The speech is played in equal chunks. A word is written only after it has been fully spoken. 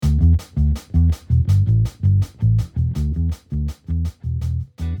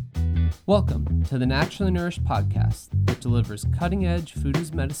Welcome to the Naturally Nourished podcast that delivers cutting-edge food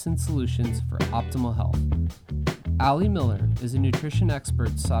as medicine solutions for optimal health. Allie Miller is a nutrition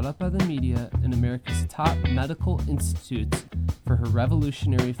expert sought out by the media and America's top medical institutes for her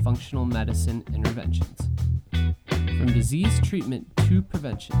revolutionary functional medicine interventions. From disease treatment to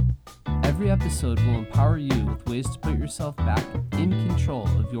prevention, every episode will empower you with ways to put yourself back in control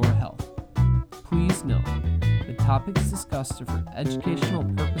of your health. Please note, the topics discussed are for educational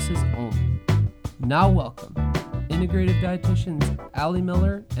purposes only. Now welcome, integrative dietitians Allie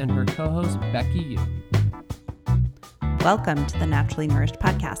Miller and her co-host Becky Yu. Welcome to the Naturally Nourished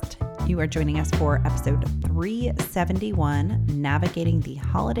podcast. You are joining us for episode 371, Navigating the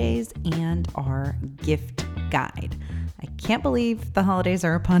Holidays and our Gift Guide. I can't believe the holidays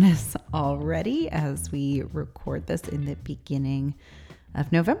are upon us already as we record this in the beginning of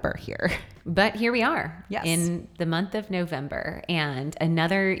November here. But here we are, yes, in the month of November and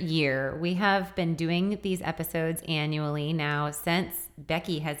another year. We have been doing these episodes annually now since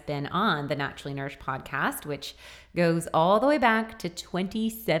Becky has been on the Naturally Nourished podcast, which goes all the way back to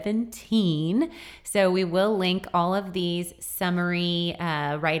 2017. So we will link all of these summary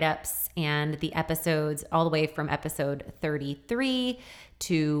write-ups and the episodes all the way from episode 33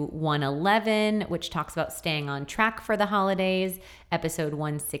 to 111, which talks about staying on track for the holidays, episode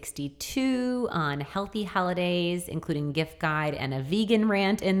 162 on healthy holidays, including gift guide and a vegan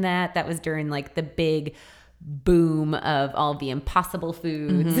rant in that. That was during like the big boom of all the impossible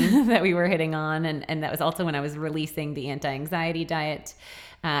foods that we were hitting on. And that was also when I was releasing the anti-anxiety diet.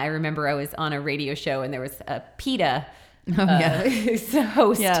 I remember I was on a radio show and there was a PETA host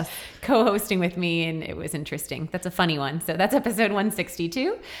co-hosting with me, and it was interesting. That's a funny one. So that's episode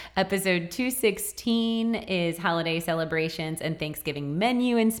 162. Episode 216 is holiday celebrations and Thanksgiving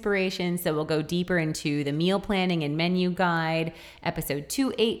menu inspiration. So we'll go deeper into the meal planning and menu guide. Episode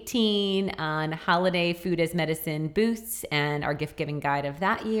 218 on holiday food as medicine booths and our gift giving guide of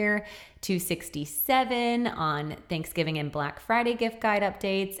that year. 267 on Thanksgiving and Black Friday gift guide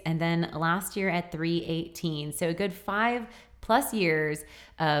updates, and then last year at 318. So a good 5+ years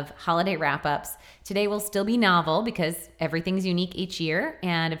of holiday wrap-ups. Today will still be novel because everything's unique each year,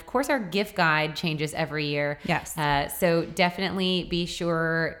 and of course our gift guide changes every year. Yes. So definitely be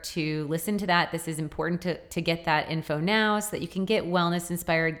sure to listen to that. This is important to get that info now so that you can get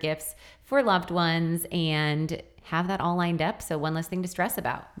wellness-inspired gifts for loved ones and have that all lined up. So one less thing to stress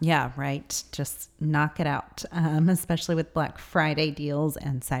about. Yeah, right. Just knock it out. Especially with Black Friday deals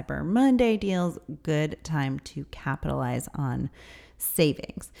and Cyber Monday deals. Good time to capitalize on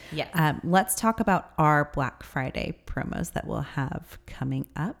savings. Yes. Let's talk about our Black Friday promos that we'll have coming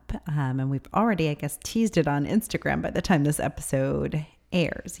up. And we've already, I guess, teased it on Instagram by the time this episode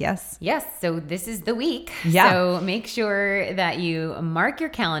airs. Yes? Yes. So this is the week. Yeah. So make sure that you mark your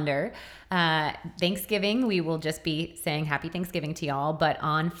calendar. Thanksgiving, we will just be saying happy Thanksgiving to y'all. But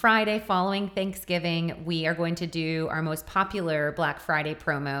on Friday following Thanksgiving, we are going to do our most popular Black Friday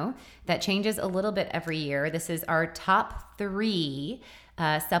promo that changes a little bit every year. This is our top 3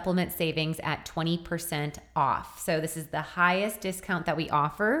 supplement savings at 20% off. So this is the highest discount that we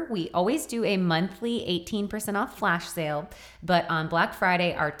offer. We always do a monthly 18% off flash sale, but on Black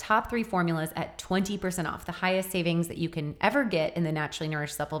Friday, our top 3 formulas at 20% off, the highest savings that you can ever get in the Naturally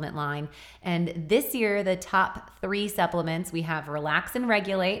Nourished supplement line. And this year, the top 3 supplements, we have Relax and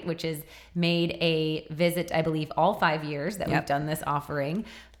Regulate, which has made a visit, I believe, all 5 years that we've done this offering.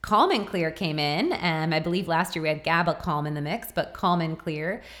 Calm and Clear came in. I believe last year we had GABA Calm in the mix, but Calm and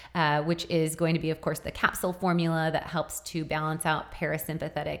Clear, which is going to be, of course, the capsule formula that helps to balance out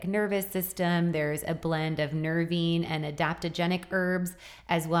parasympathetic nervous system. There's a blend of nervine and adaptogenic herbs,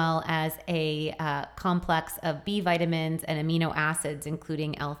 as well as a complex of B vitamins and amino acids,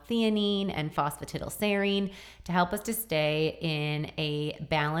 including L-theanine and phosphatidylserine, to help us to stay in a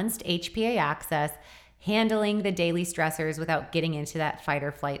balanced HPA axis, handling the daily stressors without getting into that fight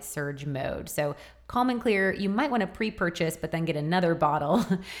or flight surge mode. So Calm and Clear, you might want to pre-purchase, but then get another bottle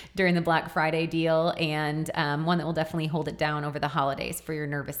during the Black Friday deal, and one that will definitely hold it down over the holidays for your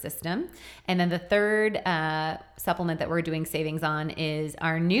nervous system. And then the third supplement that we're doing savings on is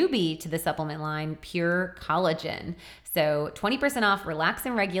our newbie to the supplement line, Pure Collagen. So 20% off Relax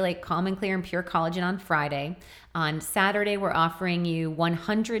and Regulate, Calm and Clear, and Pure Collagen on Friday. On Saturday, we're offering you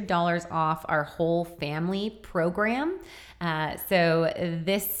 $100 off our whole family program. So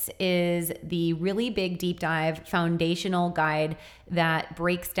this is the really big deep dive foundational guide that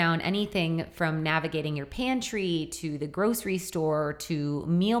breaks down anything from navigating your pantry to the grocery store to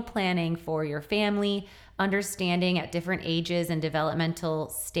meal planning for your family, understanding at different ages and developmental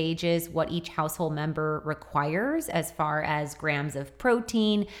stages what each household member requires as far as grams of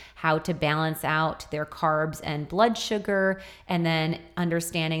protein, how to balance out their carbs and blood sugar, and then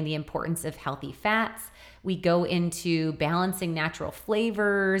understanding the importance of healthy fats. We go into balancing natural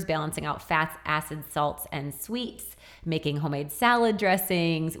flavors, balancing out fats, acids, salts, and sweets, making homemade salad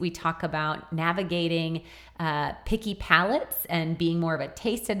dressings. We talk about navigating picky palates and being more of a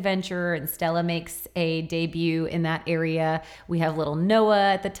taste adventurer, and Stella makes a debut in that area. We have little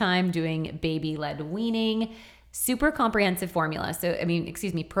Noah at the time doing baby-led weaning. Super comprehensive formula.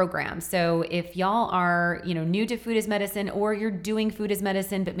 Program. So if y'all are, new to food as medicine, or you're doing food as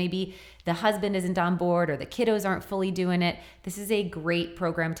medicine, but maybe the husband isn't on board or the kiddos aren't fully doing it, this is a great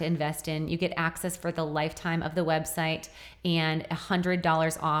program to invest in. You get access for the lifetime of the website and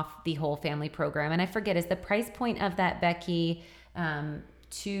 $100 off the whole family program. And I forget, is the price point of that, Becky,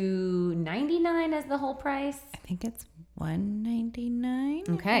 $299 as the whole price? I think it's $199.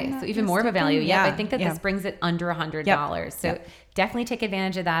 Okay, so even more of a value. Yeah, I think that this brings it under $100. So definitely take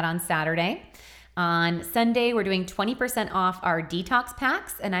advantage of that on Saturday. On Sunday, we're doing 20% off our detox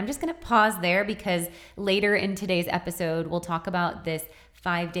packs. And I'm just going to pause there because later in today's episode, we'll talk about this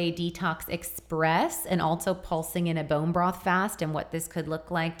 5-day detox express and also pulsing in a bone broth fast and what this could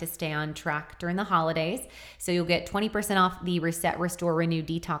look like to stay on track during the holidays. So you'll get 20% off the Reset, Restore, Renew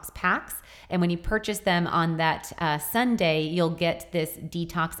detox packs. And when you purchase them on that Sunday, you'll get this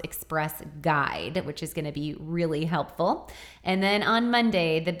detox express guide, which is going to be really helpful. And then on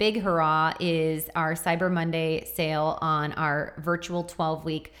Monday, the big hurrah is our Cyber Monday sale on our virtual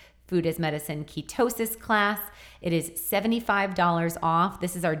 12-week Food as Medicine Ketosis class. It is $75 off.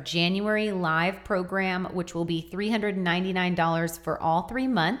 This is our January live program, which will be $399 for all 3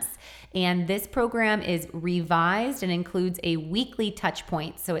 months. And this program is revised and includes a weekly touch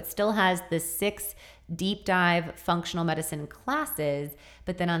point. So it still has the 6 deep dive functional medicine classes,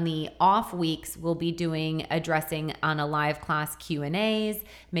 but then on the off weeks, we'll be addressing on a live class Q&As,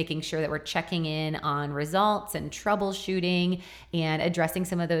 making sure that we're checking in on results and troubleshooting and addressing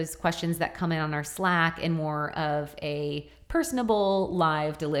some of those questions that come in on our Slack in more of a personable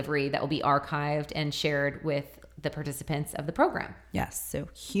live delivery that will be archived and shared with the participants of the program. Yes, so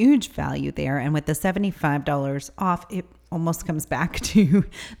huge value there. And with the $75 off, it almost comes back to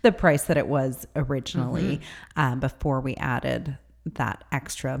the price that it was originally before we added that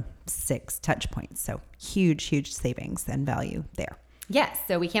extra 6 touch points. So huge savings and value there. Yes,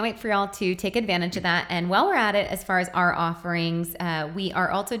 so we can't wait for y'all to take advantage of that. And while we're at it, as far as our offerings, we are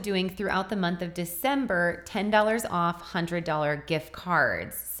also doing throughout the month of December, $10 off $100 gift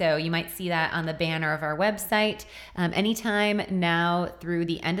cards. So you might see that on the banner of our website. Anytime now through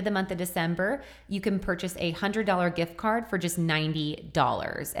the end of the month of December, you can purchase a $100 gift card for just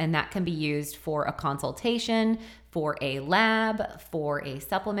 $90. And that can be used for a consultation, for a lab, for a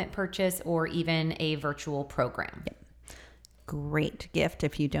supplement purchase, or even a virtual program. Yep. Great gift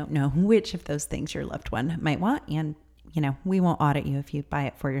if you don't know which of those things your loved one might want. And, we won't audit you if you buy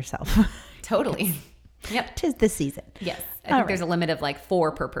it for yourself. Totally. Yep. 'Tis the season. Yes. I think there's a limit of like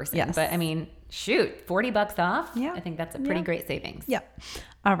 4 per person. Yes. But shoot, $40 off. Yeah. I think that's a pretty great savings. Yep.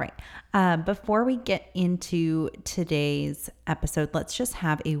 All right. Before we get into today's episode, let's just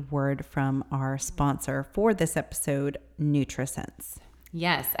have a word from our sponsor for this episode, NutriSense.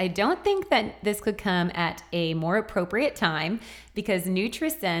 Yes, I don't think that this could come at a more appropriate time because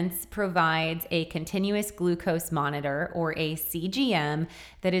NutriSense provides a continuous glucose monitor, or a CGM,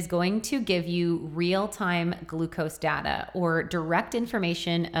 that is going to give you real-time glucose data or direct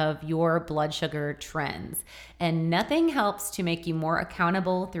information of your blood sugar trends. And nothing helps to make you more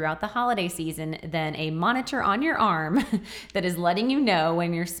accountable throughout the holiday season than a monitor on your arm that is letting you know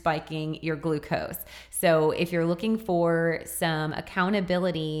when you're spiking your glucose. So if you're looking for some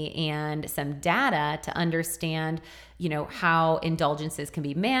accountability and some data to understand, how indulgences can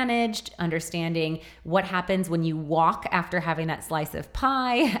be managed, understanding what happens when you walk after having that slice of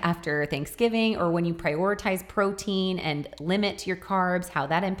pie after Thanksgiving, or when you prioritize protein and limit your carbs, how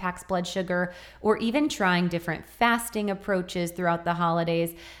that impacts blood sugar, or even trying different fasting approaches throughout the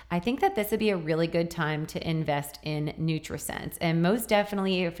holidays, I think that this would be a really good time to invest in NutriSense. And most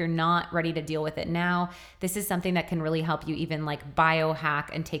definitely, if you're not ready to deal with it now, this is something that can really help you even like biohack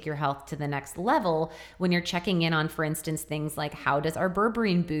and take your health to the next level when you're checking in on, for instance, things like how does our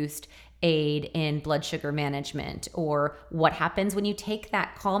berberine boost aid in blood sugar management, or what happens when you take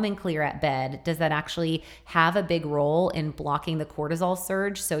that Calm and Clear at bed? Does that actually have a big role in blocking the cortisol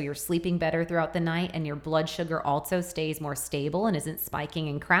surge so you're sleeping better throughout the night and your blood sugar also stays more stable and isn't spiking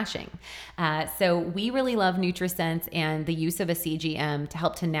and crashing? So we really love NutriSense and the use of a CGM to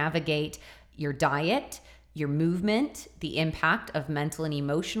help to navigate your diet, your movement, the impact of mental and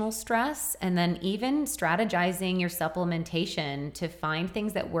emotional stress, and then even strategizing your supplementation to find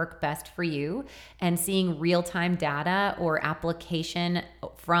things that work best for you and seeing real-time data or application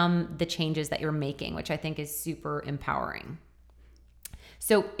from the changes that you're making, which I think is super empowering.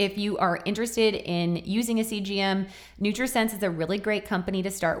 So if you are interested in using a CGM, NutriSense is a really great company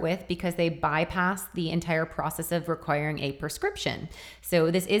to start with because they bypass the entire process of requiring a prescription. So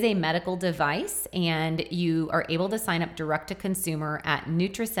this is a medical device, and you are able to sign up direct to consumer at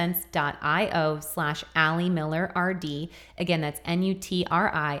nutrisense.io/AllieMillerRD. Again, that's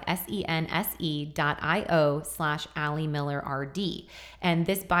nutrisense.io/AllieMillerRD. And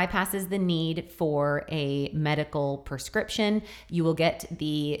this bypasses the need for a medical prescription. You will get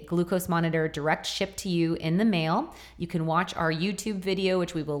the glucose monitor direct shipped to you in the mail. You can watch our YouTube video,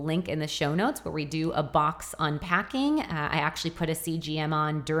 which we will link in the show notes, where we do a box unpacking. I actually put a CGM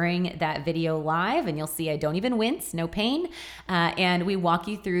on during that video live, and you'll see I don't even wince, no pain. And we walk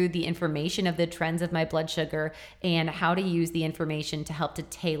you through the information of the trends of my blood sugar and how to use the information to help to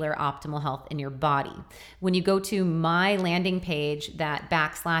tailor optimal health in your body. When you go to my landing page, that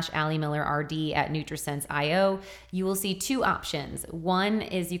 /AllieMillerRD at NutriSense.io, you will see two options. One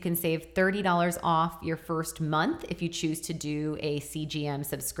is you can save $30 off your first month if you choose to do a CGM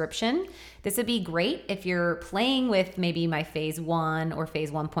subscription. This would be great if you're playing with maybe my phase 1 or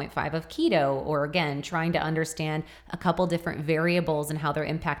phase 1.5 of keto, or again, trying to understand a couple different variables and how they're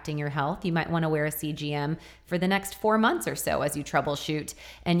impacting your health. You might want to wear a CGM for the next 4 months or so as you troubleshoot,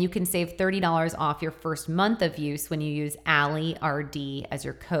 and you can save $30 off your first month of use when you use AllieRD as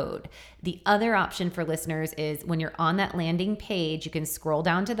your code. The other option for listeners is when you're on that landing page, you can scroll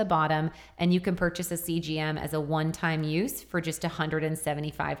down to the bottom and you can purchase a CGM as a one-time use for just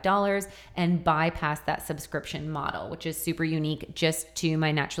 $175 and bypass that subscription model, which is super unique just to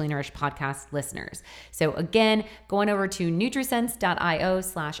my Naturally Nourished podcast listeners. So again, going over to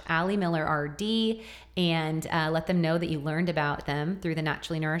nutrisense.io/AllieMillerRD and let them know that you learned about them through the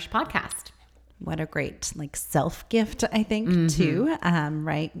Naturally Nourished podcast. What a great self-gift, I think, too,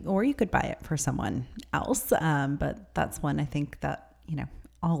 right? Or you could buy it for someone else, but that's one I think that,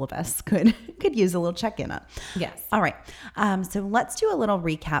 all of us could use a little check-in on. Yes. All right. So let's do a little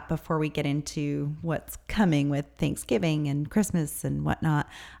recap before we get into what's coming with Thanksgiving and Christmas and whatnot.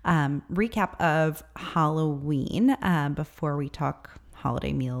 Recap of Halloween before we talk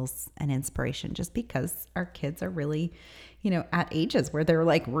holiday meals and inspiration, just because our kids are really, at ages where they're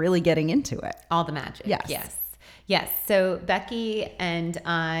really getting into it. All the magic. Yes. So Becky and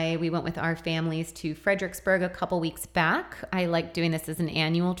we went with our families to Fredericksburg a couple weeks back. I like doing this as an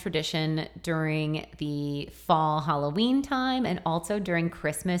annual tradition during the fall Halloween time and also during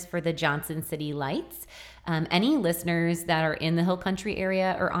Christmas for the Johnson City Lights. Any listeners that are in the Hill Country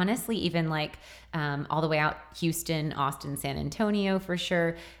area, or honestly even all the way out Houston, Austin, San Antonio for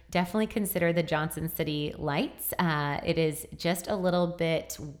sure, definitely consider the Johnson City Lights. It is just a little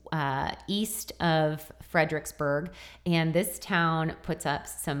bit east of Fredericksburg, and this town puts up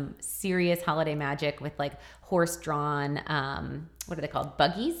some serious holiday magic with horse-drawn, what are they called?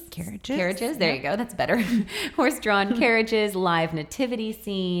 Buggies? Carriages. There you go. That's better. Horse-drawn carriages, live nativity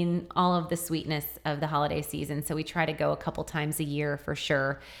scene, all of the sweetness of the holiday season. So we try to go a couple times a year for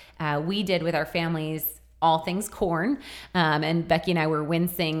sure. We did with our families all things corn. And Becky and I were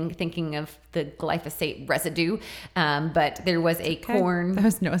wincing thinking of the glyphosate residue. But there was a corn. That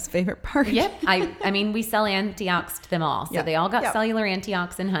was Noah's favorite part. Yep. I mean, we sell antioxidants them all. So they all got cellular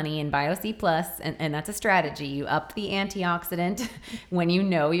antioxidant honey and BioC Plus. And that's a strategy. You up the antioxidant when you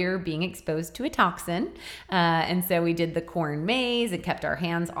know you're being exposed to a toxin. And so we did the corn maze. It kept our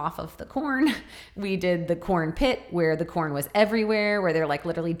hands off of the corn. We did the corn pit where the corn was everywhere, where they're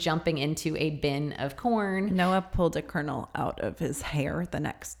literally jumping into a bin of corn. Noah pulled a kernel out of his hair the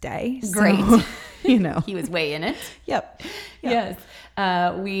next day. Great. He was way in it. Yep. Yes.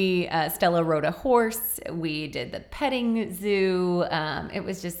 Stella rode a horse. We did the petting zoo. It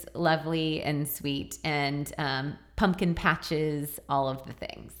was just lovely and sweet, and pumpkin patches, all of the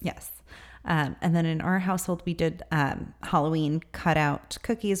things. Yes. And then in our household, we did Halloween cutout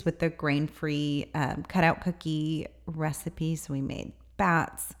cookies with the grain-free cutout cookie recipe. So we made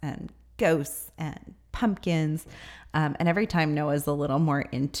bats and ghosts and pumpkins. And every time Noah's a little more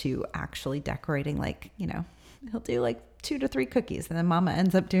into actually decorating, he'll do 2 to 3 cookies, and then Mama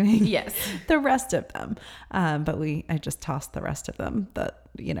ends up doing the rest of them. But I just tossed the rest of them that,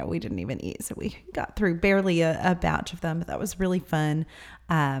 we didn't even eat. So we got through barely a batch of them, but that was really fun.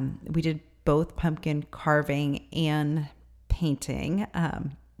 We did both pumpkin carving and painting.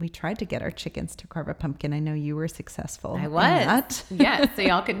 we tried to get our chickens to carve a pumpkin. I know you were successful. I in was. that. Yes. So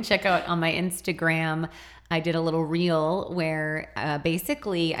y'all can check out on my Instagram. I did a little reel where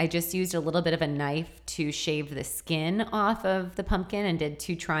basically I just used a little bit of a knife to shave the skin off of the pumpkin and did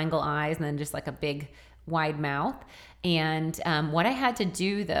 2 triangle eyes and then just like a big wide mouth. And what I had to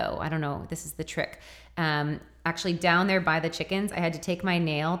do though, I don't know, this is the trick. Actually down there by the chickens, I had to take my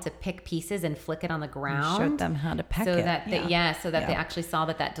nail to pick pieces and flick it on the ground. Showed them how to peck so it. that they, so that they actually saw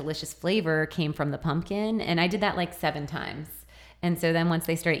that delicious flavor came from the pumpkin. And I did that like 7 times. And so then once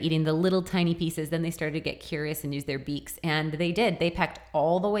they started eating the little tiny pieces, then they started to get curious and use their beaks. And they did. They pecked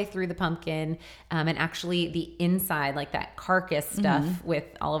all the way through the pumpkin. And actually the inside, like that carcass stuff with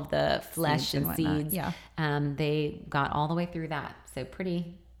all of the flesh and seeds, they got all the way through that. So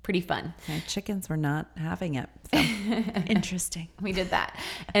pretty fun. And chickens were not having it. So interesting. We did that.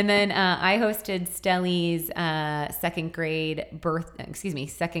 And then I hosted Stelly's second grade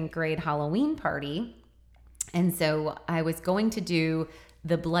Halloween party. And so I was going to do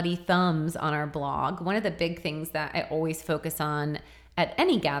the bloody thumbs on our blog. One of the big things that I always focus on at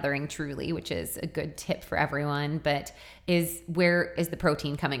any gathering truly, which is a good tip for everyone, but is where is the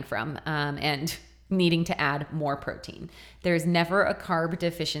protein coming from? And needing to add more protein. There's never a carb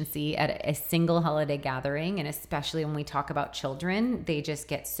deficiency at a single holiday gathering. And especially when we talk about children, they just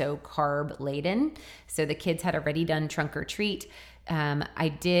get so carb laden. So the kids had already done trunk or treat. I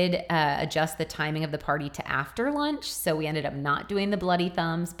did adjust the timing of the party to after lunch. So we ended up not doing the bloody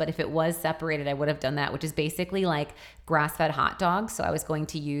thumbs, but if it was separated, I would have done that, which is basically like grass-fed hot dogs. So I was going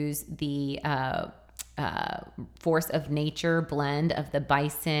to use the Force of Nature blend of the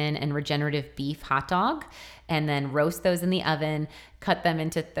bison and regenerative beef hot dog, and then roast those in the oven, cut them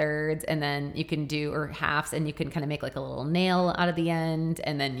into thirds, and then you can do, or halves, and you can kind of make like a little nail out of the end,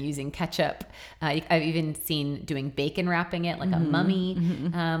 and then using ketchup. I've even seen doing bacon wrapping it like a mummy,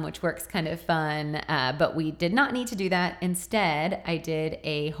 which works kind of fun. But we did not need to do that. Instead, I did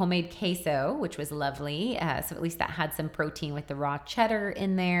a homemade queso, which was lovely. So at least that had some protein with the raw cheddar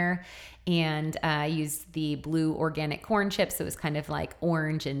in there. And I used the blue organic corn chips. So it was kind of like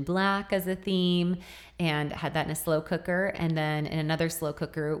orange and black as a theme, and had that in a slow cooker. And then in another slow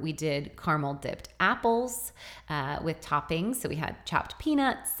cooker, we did caramel dipped apples with toppings. So we had chopped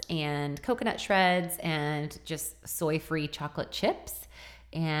peanuts and coconut shreds and just soy-free chocolate chips.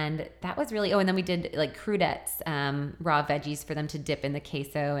 And that was really, and then we did like crudettes, raw veggies for them to dip in the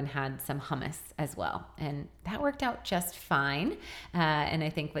queso, and had some hummus as well. And that worked out just fine. And I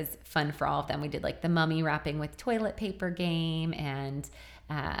think was fun for all of them. We did like the mummy wrapping with toilet paper game, and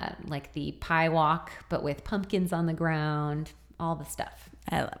like the pie walk, but with pumpkins on the ground, all the stuff.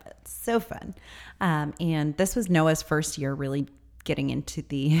 I love it. So fun. And this was Noah's first year really getting into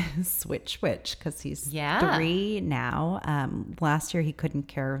the switch because he's 3 now. Last year he couldn't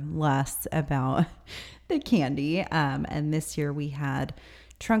care less about the candy. And this year we had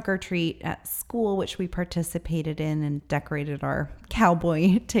trunk or treat at school, which we participated in and decorated our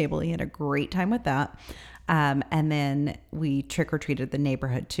cowboy table. He had a great time with that. And then we trick or treated the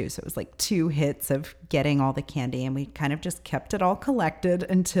neighborhood too. So it was like 2 hits of getting all the candy, and we kind of just kept it all collected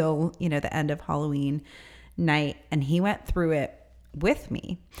until, the end of Halloween night. And he went through it with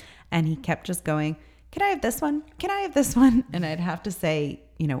me, and he kept just going, can I have this one? Can I have this one? And I'd have to say,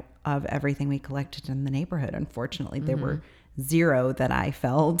 of everything we collected in the neighborhood, unfortunately, there were 0 that I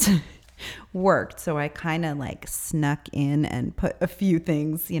felt worked. So I kind of like snuck in and put a few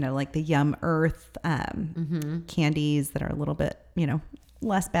things, like the Yum Earth candies that are a little bit,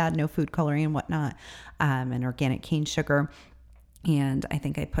 less bad, no food coloring and whatnot, and organic cane sugar. And I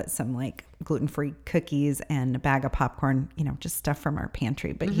think I put some like gluten-free cookies and a bag of popcorn, just stuff from our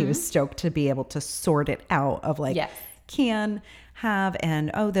pantry. But he was stoked to be able to sort it out of like, can have,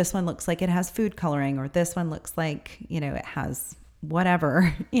 and this one looks like it has food coloring, or this one looks like, it has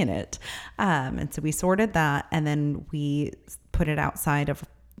whatever in it. And so we sorted that, and then we put it outside of,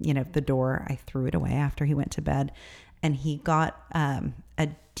 the door. I threw it away after he went to bed, and he got a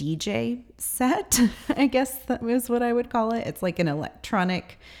DJ set, I guess that was what I would call it. It's like an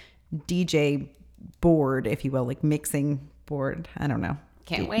electronic DJ board, if you will, like mixing board. I don't know.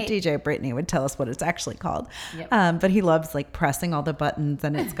 Can't wait. DJ Brittany would tell us what it's actually called. Yep. But he loves like pressing all the buttons,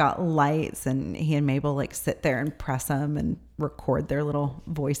 and it's got lights, and he and Mabel like sit there and press them and record their little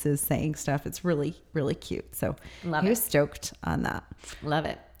voices saying stuff. It's really, really cute. So he was stoked on that. Love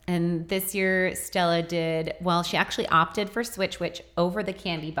it. And this year, Stella she actually opted for Switch Witch over the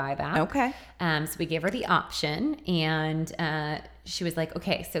candy buyback. Okay. So we gave her the option, and she was like,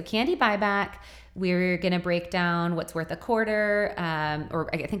 okay, so candy buyback, we're going to break down what's worth a quarter, or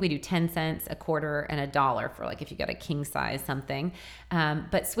I think we do 10 cents, a quarter, and $1 for like if you got a king size something.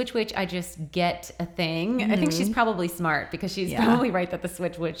 But Switch Witch, I just get a thing. I think she's probably smart because she's probably right that the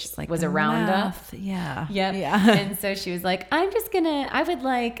Switch Witch was a roundup. Yeah. Yep. Yeah. And so she was like, I would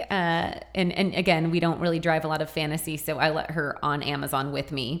like, and again, we don't really drive a lot of fantasy. So I let her on Amazon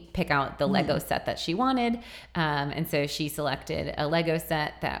with me pick out the Lego set that she wanted. And so she selected a Lego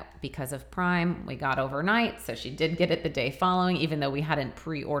set that, because of Prime, we got overnight. So she did get it the day following, even though we hadn't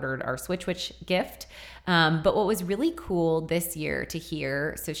pre-ordered our Switch Witch gift. But what was really cool this year to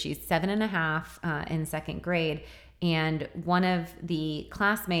hear, so she's 7.5 in second grade, and one of the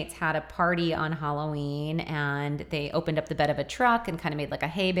classmates had a party on Halloween, and they opened up the bed of a truck and kind of made like a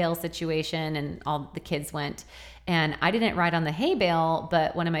hay bale situation, and all the kids went. And I didn't ride on the hay bale,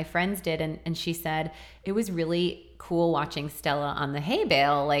 but one of my friends did, and she said it was really cool watching Stella on the hay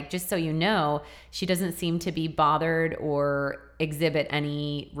bale. Like, just so you know, she doesn't seem to be bothered or exhibit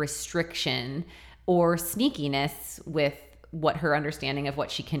any restriction or sneakiness with what her understanding of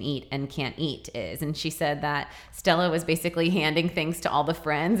what she can eat and can't eat is. And she said that Stella was basically handing things to all the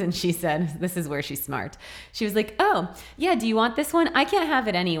friends, and she said, this is where she's smart. She was like, oh, yeah, do you want this one? I can't have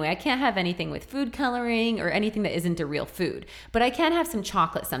it anyway. I can't have anything with food coloring or anything that isn't a real food, but I can have some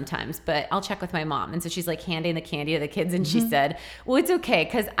chocolate sometimes, but I'll check with my mom. And so she's like handing the candy to the kids, and she said, well, it's okay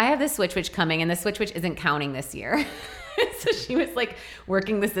because I have the Switch Witch coming, and the Switch Witch isn't counting this year. So she was like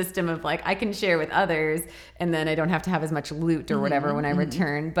working the system of like, I can share with others and then I don't have to have as much loot or whatever when I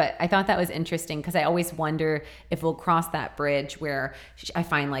return. But I thought that was interesting because I always wonder if we'll cross that bridge where I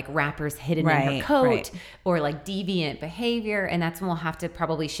find like wrappers hidden in her coat or like deviant behavior. And that's when we'll have to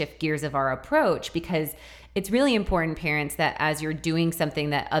probably shift gears of our approach, because it's really important, parents, that as you're doing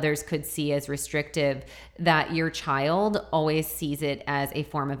something that others could see as restrictive, that your child always sees it as a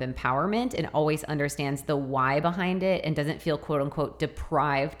form of empowerment and always understands the why behind it and doesn't feel quote unquote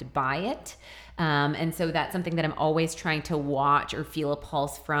deprived by it. And so that's something that I'm always trying to watch or feel a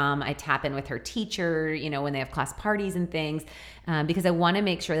pulse from. I tap in with her teacher, you know, when they have class parties and things, because I want to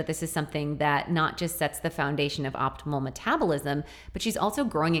make sure that this is something that not just sets the foundation of optimal metabolism, but she's also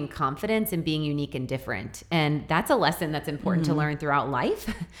growing in confidence and being unique and different. And that's a lesson that's important to learn throughout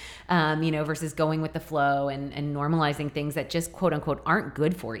life, you know, versus going with the flow and normalizing things that just quote unquote aren't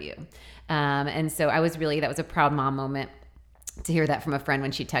good for you. And so that was a proud mom moment to hear that from a friend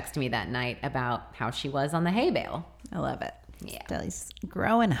when she texted me that night about how she was on the hay bale. I love it. Yeah. Stelly's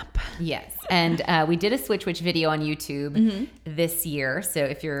growing up. Yes. And we did a Switch Witch video on YouTube this year. So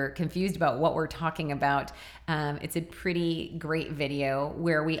if you're confused about what we're talking about, it's a pretty great video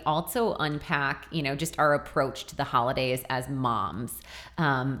where we also unpack, you know, just our approach to the holidays as moms.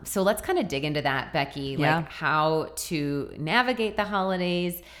 So let's kind of dig into that, Becky, like how to navigate the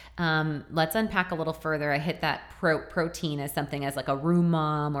holidays. Let's unpack a little further. I hit that protein as something as like a room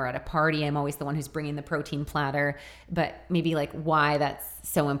mom or at a party. I'm always the one who's bringing the protein platter, but maybe like why that's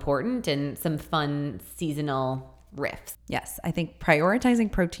so important and some fun seasonal riffs. Yes, I think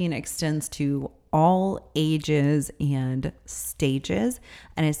prioritizing protein extends to all ages and stages,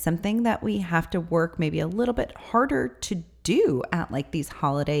 and is something that we have to work maybe a little bit harder to do at like these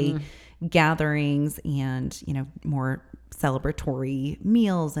holiday gatherings and, you know, more celebratory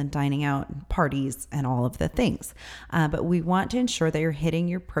meals and dining out and parties and all of the things. But we want to ensure that you're hitting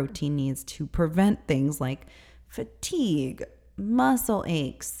your protein needs to prevent things like fatigue, muscle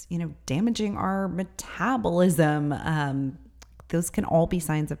aches, you know, damaging our metabolism. Those can all be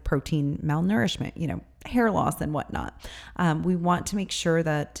signs of protein malnourishment, you know, hair loss and whatnot. We want to make sure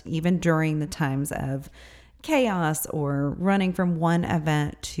that even during the times of chaos or running from one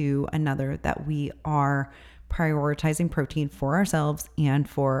event to another, that we are prioritizing protein for ourselves and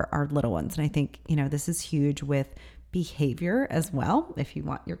for our little ones. And I think, you know, this is huge with behavior as well. If you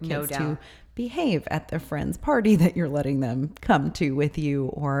want your kids to behave at the friend's party that you're letting them come to with you,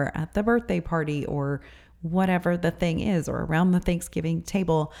 or at the birthday party, or whatever the thing is, or around the Thanksgiving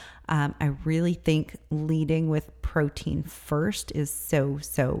table, I really think leading with protein first is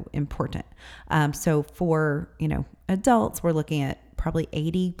so important. So for, you know, adults, we're looking at probably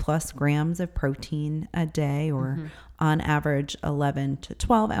 80 plus grams of protein a day, or on average 11 to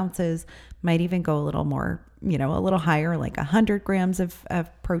 12 ounces, might even go a little more, you know, a little higher, like 100 grams of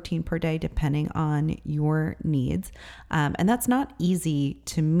protein per day, depending on your needs. And that's not easy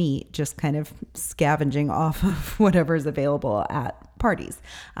to meet, just kind of scavenging off of whatever's available at parties.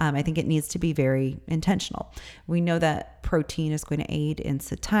 I think it needs to be very intentional. We know that protein is going to aid in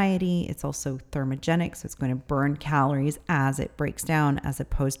satiety. It's also thermogenic, so it's going to burn calories as it breaks down, as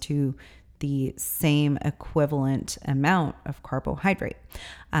opposed to the same equivalent amount of carbohydrate.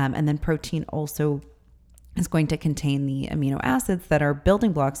 And then protein also is going to contain the amino acids that are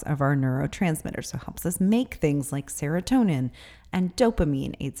building blocks of our neurotransmitters. So it helps us make things like serotonin and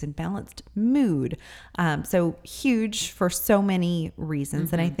dopamine, aids in balanced mood. So huge for so many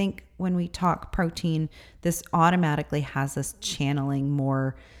reasons. And I think when we talk protein, this automatically has us channeling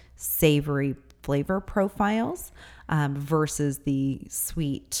more savory flavor profiles versus the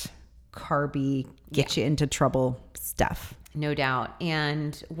sweet, carby, get you into trouble stuff. No doubt.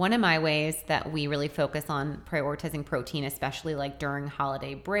 And one of my ways that we really focus on prioritizing protein, especially like during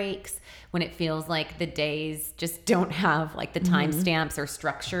holiday breaks, when it feels like the days just don't have like the timestamps or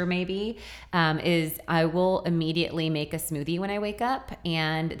structure maybe, is I will immediately make a smoothie when I wake up,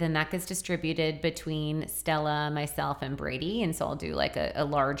 and then that gets distributed between Stella, myself, and Brady. And so I'll do like a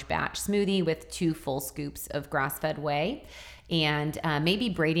large batch smoothie with 2 full scoops of grass-fed whey. And maybe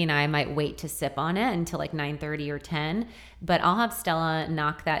Brady and I might wait to sip on it until like 9:30 or 10, but I'll have Stella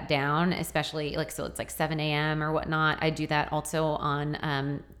knock that down, especially like, so it's like 7 a.m. or whatnot. I do that also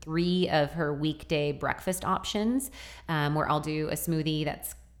on 3 of her weekday breakfast options, where I'll do a smoothie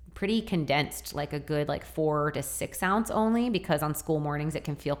that's pretty condensed, like a good like 4 to 6 ounce only, because on school mornings it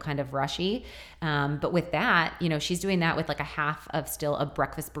can feel kind of rushy. But with that, you know, she's doing that with like a half of still a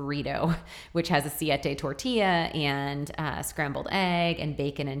breakfast burrito, which has a siete tortilla and scrambled egg and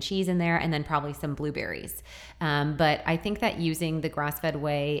bacon and cheese in there, and then probably some blueberries. But I think that using the grass-fed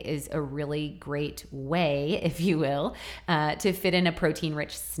whey is a really great way, if you will, to fit in a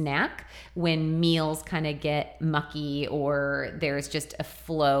protein-rich snack when meals kind of get mucky or there's just a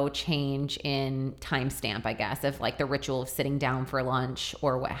flow change in timestamp, I guess, of like the ritual of sitting down for lunch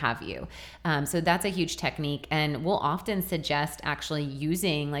or what have you. So that's a huge technique. And we'll often suggest actually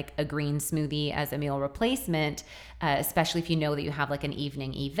using like a green smoothie as a meal replacement, especially if you know that you have like an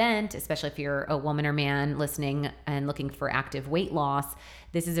evening event, especially if you're a woman or man listening and looking for active weight loss.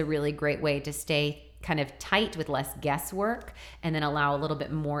 This is a really great way to stay kind of tight with less guesswork, and then allow a little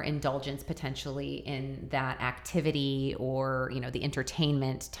bit more indulgence potentially in that activity or, you know, the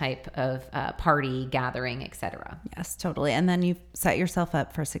entertainment type of party, gathering, etc. Yes, totally. And then you set yourself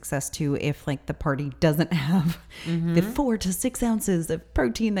up for success too if like the party doesn't have the 4 to 6 ounces of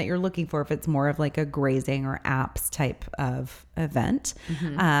protein that you're looking for, if it's more of like a grazing or apps type of event.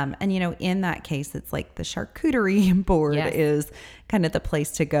 And, you know, in that case, it's like the charcuterie board is kind of the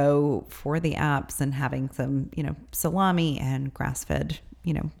place to go for the apps, and having some, you know, salami and grass-fed,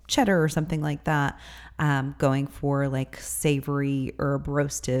 you know, cheddar or something like that. Going for like savory herb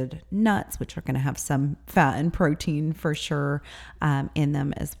roasted nuts, which are going to have some fat and protein for sure in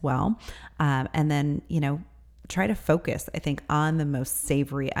them as well. And then, you know, try to focus, I think, on the most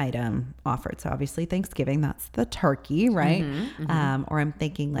savory item offered. So obviously Thanksgiving, that's the turkey, right? Or I'm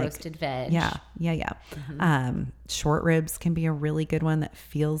thinking like roasted veg. Short ribs can be a really good one that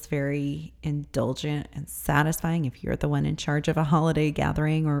feels very indulgent and satisfying if you're the one in charge of a holiday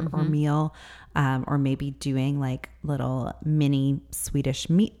gathering or meal. Or maybe doing like little mini Swedish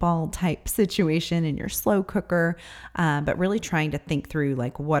meatball type situation in your slow cooker. But really trying to think through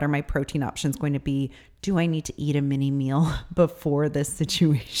like, what are my protein options going to be? Do I need to eat a mini meal before this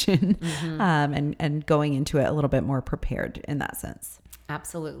situation? And going into it a little bit more prepared in that sense.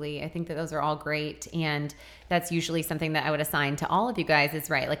 Absolutely. I think that those are all great. And that's usually something that I would assign to all of you guys is,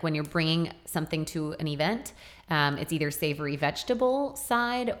 right, like when you're bringing something to an event, it's either savory vegetable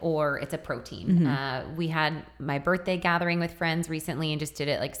side or it's a protein. We had my birthday gathering with friends recently and just did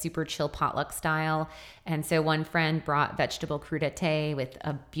it like super chill potluck style. And so one friend brought vegetable crudité with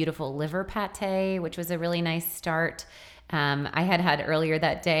a beautiful liver pate, which was a really nice start. I had earlier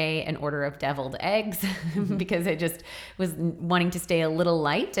that day an order of deviled eggs because I just was wanting to stay a little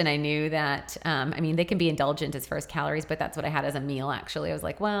light. And I knew that, I mean, they can be indulgent as far as calories, but that's what I had as a meal, actually. I was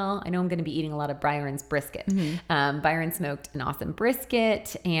like, well, I know I'm going to be eating a lot of Byron's brisket. Byron smoked an awesome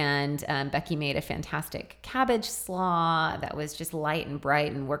brisket, and Becky made a fantastic cabbage slaw that was just light and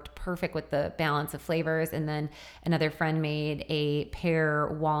bright and worked perfect with the balance of flavors. And then another friend made a pear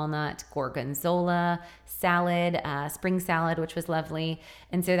walnut gorgonzola salad, spring salad, which was lovely.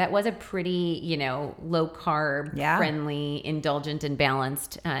 And so that was a pretty, you know, low carb, friendly, indulgent and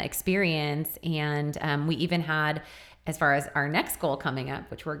balanced experience. And we even had, as far as our next goal coming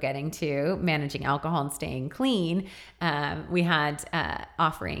up, which we're getting to, managing alcohol and staying clean, we had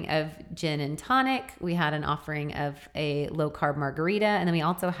offering of gin and tonic. We had an offering of a low carb margarita. And then we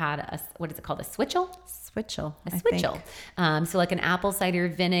also had a, what is it called? A switchel? A switchel. So like an apple cider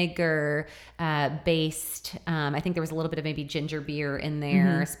vinegar based, I think there was a little bit of maybe ginger beer in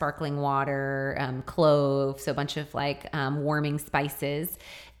there, sparkling water, clove, so a bunch of like warming spices.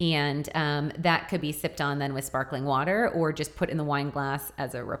 And that could be sipped on then with sparkling water or just put in the wine glass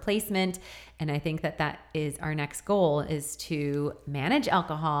as a replacement. And I think that is our next goal, is to manage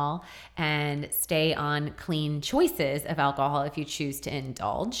alcohol and stay on clean choices of alcohol if you choose to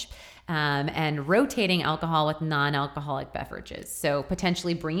indulge. And rotating alcohol with non-alcoholic beverages. So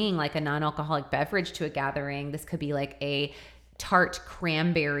potentially bringing like a non-alcoholic beverage to a gathering. This could be like a tart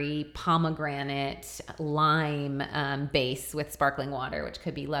cranberry, pomegranate, lime base with sparkling water, which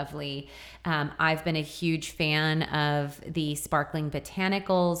could be lovely. I've been a huge fan of the sparkling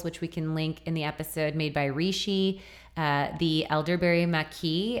botanicals, which we can link in the episode, made by Rishi. The elderberry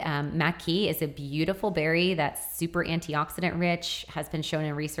maqui. Maqui is a beautiful berry that's super antioxidant rich, has been shown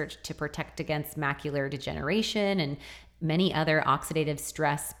in research to protect against macular degeneration and many other oxidative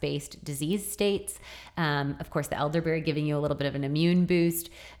stress-based disease states. Of course, the elderberry giving you a little bit of an immune boost,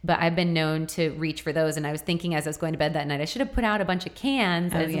 but I've been known to reach for those. And I was thinking as I was going to bed that night, I should have put out a bunch of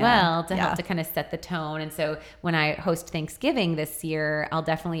cans well to help to kind of set the tone. And so when I host Thanksgiving this year, I'll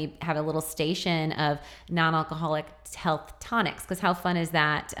definitely have a little station of non-alcoholic health tonics. Because how fun is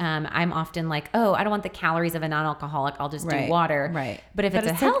that? I'm often like, oh, I don't want the calories of a non-alcoholic. I'll just do water. Right. But if it's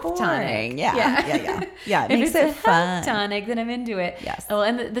a health tonic, yeah, it makes if it it's a fun. health tonic, then I'm into it. Yes. Oh,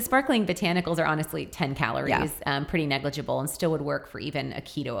 and the sparkling botanicals are honestly 10 calories, pretty negligible, and still would work for even a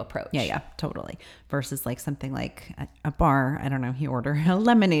keto approach. Yeah, totally. Versus like something like a bar, I don't know, you order a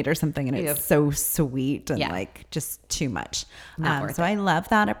lemonade or something and it's so sweet and like just too much. So I love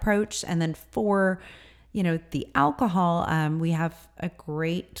that approach. And then for, the alcohol, we have a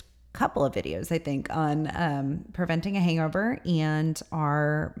great couple of videos, I think, on preventing a hangover and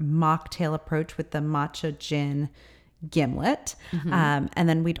our mocktail approach with the matcha gin gimlet. And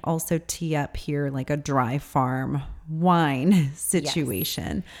then we'd also tee up here like a dry farm wine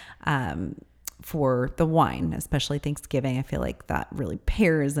situation for the wine, especially Thanksgiving. I feel like that really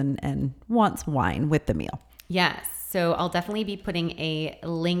pairs and wants wine with the meal. Yes. So I'll definitely be putting a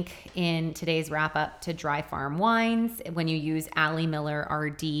link in today's wrap up to Dry Farm Wines. When you use Ali Miller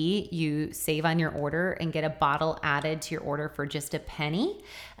RD, you save on your order and get a bottle added to your order for just a penny.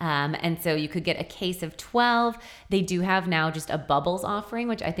 And so you could get a case of 12. They do have now just a bubbles offering,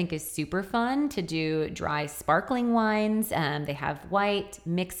 which I think is super fun to do dry sparkling wines. They have white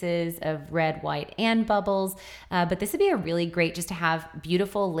mixes of red, white, and bubbles. But this would be a really great just to have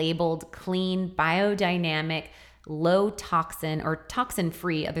beautiful labeled, clean, biodynamic, low toxin or toxin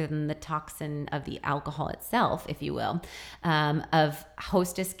free, other than the toxin of the alcohol itself, if you will, of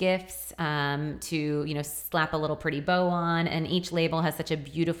hostess gifts to, slap a little pretty bow on. And each label has such a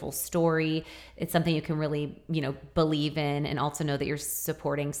beautiful story. It's something you can really, believe in, and also know that you're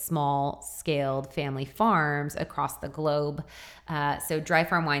supporting small scaled family farms across the globe. So Dry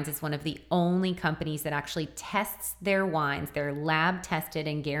Farm Wines is one of the only companies that actually tests their wines. They're lab tested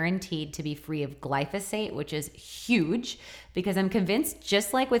and guaranteed to be free of glyphosate, which is huge, because I'm convinced,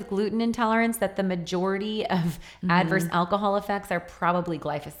 just like with gluten intolerance, that the majority of adverse alcohol effects are probably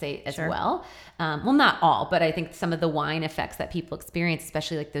glyphosate as well. Well, not all, but I think some of the wine effects that people experience,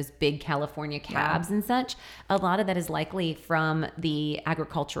 especially like those big California cabs and such, a lot of that is likely from the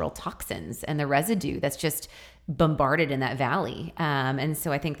agricultural toxins and the residue that's just bombarded in that valley. And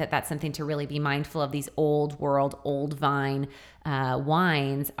so I think that that's something to really be mindful of. These old world, old vine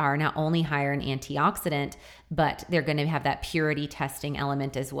wines are not only higher in antioxidant, but they're going to have that purity testing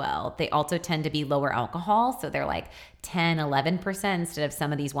element as well. They also tend to be lower alcohol. So they're like 10, 11% instead of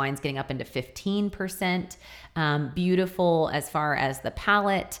some of these wines getting up into 15%. Beautiful as far as the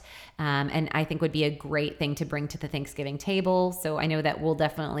palate. And I think would be a great thing to bring to the Thanksgiving table. So I know that we'll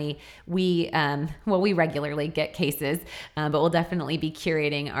definitely, we regularly get cases, but we'll definitely be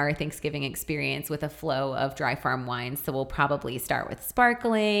curating our Thanksgiving experience with a flow of Dry Farm wines. So we'll probably start with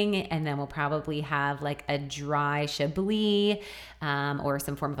sparkling, and then we'll probably have like a dry Chablis, or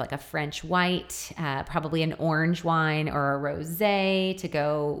some form of like a French white, probably an orange wine or a rosé to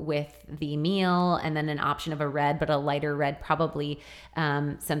go with the meal, and then an option of a red, but a lighter red, probably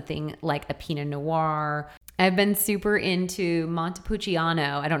something like a Pinot Noir. I've been super into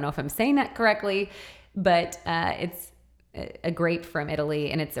Montepulciano. I don't know if I'm saying that correctly, but it's a grape from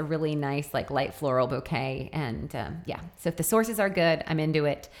Italy, and it's a really nice like light floral bouquet. And so if the sources are good, I'm into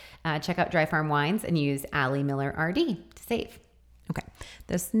it. Check out Dry Farm Wines and use Ali Miller RD to save. Okay.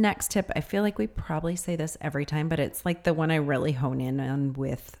 This next tip, I feel like we probably say this every time, but it's like the one I really hone in on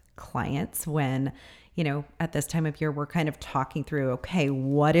with clients when, at this time of year, we're kind of talking through, okay,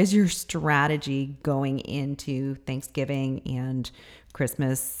 what is your strategy going into Thanksgiving and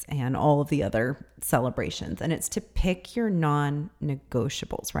Christmas and all of the other celebrations? And it's to pick your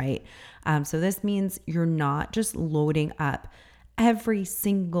non-negotiables, right? So this means you're not just loading up every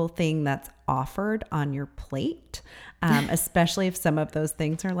single thing that's offered on your plate, especially if some of those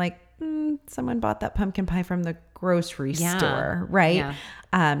things are like, someone bought that pumpkin pie from the grocery store, right?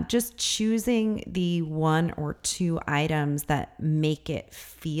 Yeah. Just choosing the 1 or 2 items that make it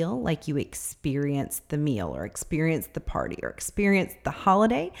feel like you experience the meal or experience the party or experience the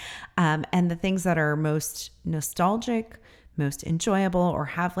holiday, and the things that are most nostalgic, most enjoyable, or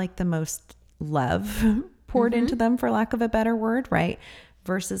have like the most love poured into them, for lack of a better word, right?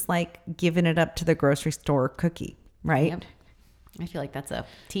 Versus like giving it up to the grocery store cookie, right? Yep. I feel like that's a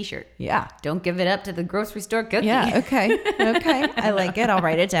t-shirt. Yeah. Don't give it up to the grocery store cookie. Yeah. Okay. I like it. I'll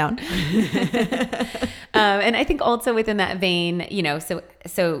write it down. And I think also within that vein,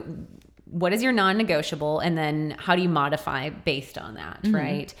 so what is your non-negotiable, and then how do you modify based on that,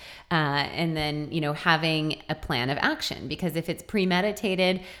 right? And then, having a plan of action, because if it's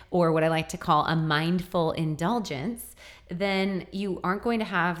premeditated or what I like to call a mindful indulgence, then you aren't going to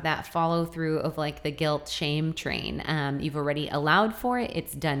have that follow through of like the guilt shame train. You've already allowed for it.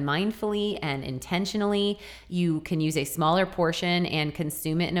 It's done mindfully and intentionally. You can use a smaller portion and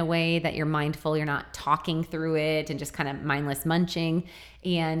consume it in a way that you're mindful. You're not talking through it and just kind of mindless munching.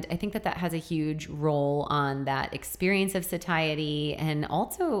 And I think that has a huge role on that experience of satiety, and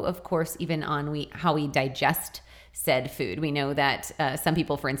also, of course, even on how we digest said food. We know that some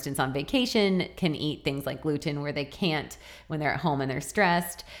people, for instance, on vacation can eat things like gluten where they can't when they're at home and they're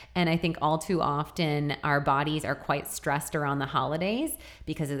stressed. And I think all too often our bodies are quite stressed around the holidays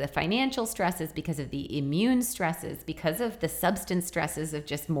because of the financial stresses, because of the immune stresses, because of the substance stresses of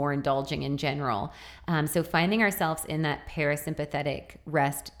just more indulging in general. So finding ourselves in that parasympathetic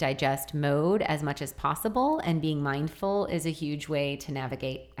rest digest mode as much as possible and being mindful is a huge way to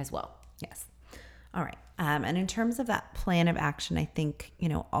navigate as well. Yes. All right. And in terms of that plan of action, I think,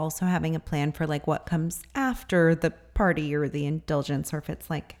 also having a plan for like what comes after the party or the indulgence, or if it's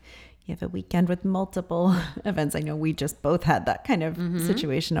like you have a weekend with multiple events. I know we just both had that kind of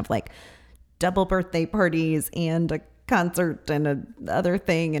situation of like double birthday parties and a concert and a other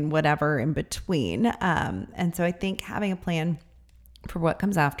thing and whatever in between. And so I think having a plan for what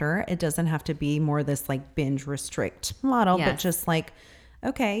comes after, it doesn't have to be more this like binge restrict model, but just like,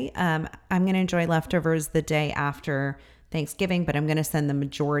 okay, I'm going to enjoy leftovers the day after Thanksgiving, but I'm going to send the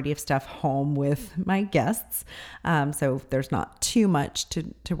majority of stuff home with my guests. So there's not too much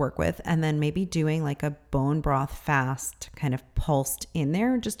to work with. And then maybe doing like a bone broth fast kind of pulsed in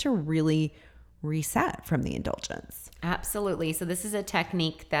there just to really reset from the indulgence. Absolutely. So this is a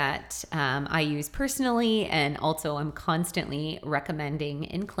technique that I use personally, and also I'm constantly recommending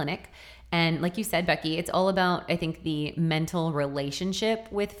in clinic. And like you said, Becky, it's all about, I think, the mental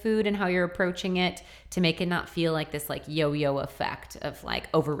relationship with food and how you're approaching it to make it not feel like this like yo-yo effect of like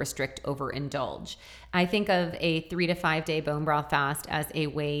over restrict, over indulge. I think of a 3 to 5 day bone broth fast as a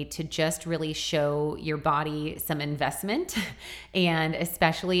way to just really show your body some investment, and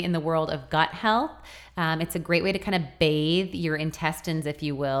especially in the world of gut health. It's a great way to kind of bathe your intestines, if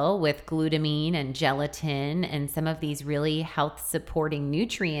you will, with glutamine and gelatin and some of these really health supporting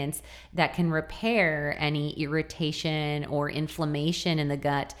nutrients that can repair any irritation or inflammation in the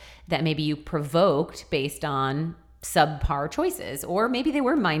gut that maybe you provoked based on subpar choices, or maybe they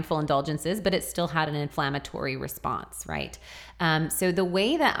were mindful indulgences, but it still had an inflammatory response, right? So the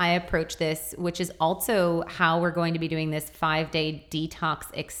way that I approach this, which is also how we're going to be doing this 5-day Detox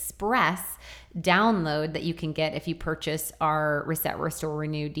Express download that you can get if you purchase our Reset, Restore,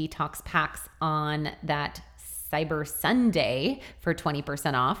 Renew Detox packs on that Cyber Sunday for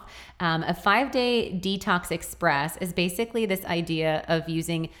 20% off. A 5-day Detox Express is basically this idea of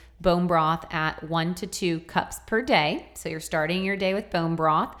using bone broth at 1 to 2 cups per day. So you're starting your day with bone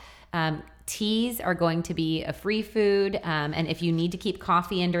broth. Teas are going to be a free food. And if you need to keep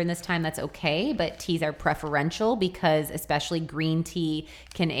coffee in during this time, that's okay. But teas are preferential because especially green tea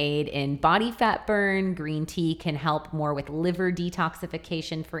can aid in body fat burn. Green tea can help more with liver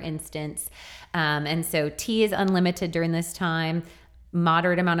detoxification, for instance. And so tea is unlimited during this time.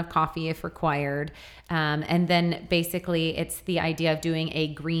 Moderate amount of coffee if required. And then basically it's the idea of doing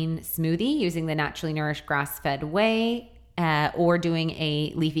a green smoothie using the Naturally Nourished Grass-Fed Whey, or doing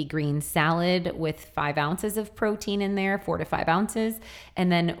a leafy green salad with 5 ounces of protein in there, 4 to 5 ounces,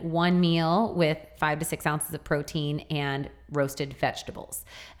 and then one meal with 5 to 6 ounces of protein and roasted vegetables.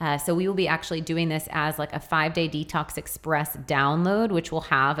 So we will be actually doing this as like a 5-day Detox Express download, which will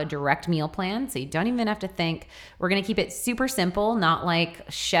have a direct meal plan. So you don't even have to think. We're going to keep it super simple, not like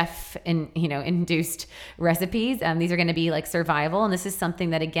chef induced recipes. These are going to be like survival. And this is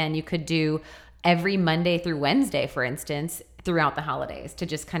something that, again, you could do every Monday through Wednesday, for instance, throughout the holidays to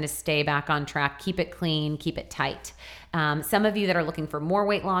just kind of stay back on track, keep it clean, keep it tight. Some of you that are looking for more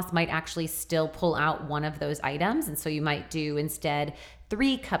weight loss might actually still pull out one of those items. And so you might do instead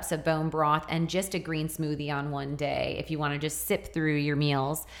 3 cups of bone broth and just a green smoothie on one day. If you want to just sip through your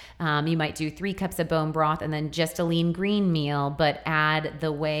meals, you might do 3 cups of bone broth and then just a lean green meal, but add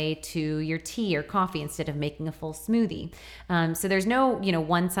the whey to your tea or coffee instead of making a full smoothie. So there's no,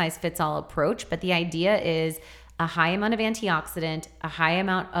 one size fits all approach, but the idea is a high amount of antioxidant, a high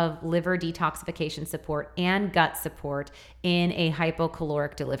amount of liver detoxification support and gut support in a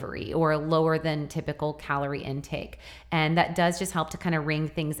hypocaloric delivery or a lower than typical calorie intake. And that does just help to kind of wring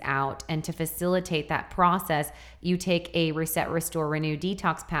things out. And to facilitate that process, you take a Reset, Restore, Renew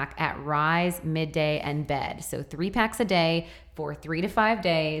detox pack at rise, midday, and bed. So 3 packs a day for 3 to 5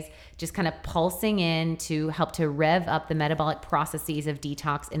 days, just kind of pulsing in to help to rev up the metabolic processes of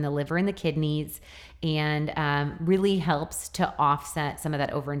detox in the liver and the kidneys, and really helps to offset some of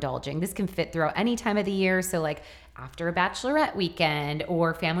that overindulging. This can fit throughout any time of the year. So like after a bachelorette weekend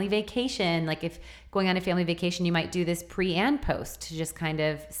or family vacation, like if going on a family vacation, you might do this pre and post to just kind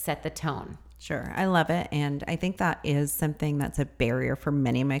of set the tone. Sure. I love it. And I think that is something that's a barrier for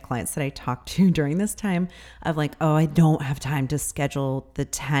many of my clients that I talk to during this time of like, oh, I don't have time to schedule the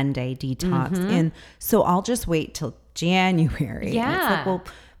 10-day detox. And so I'll just wait till January. Yeah. And it's like, well,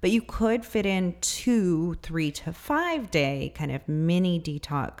 but you could fit in 2, 3 to 5 day kind of mini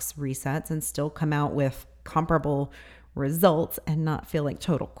detox resets and still come out with comparable results and not feel like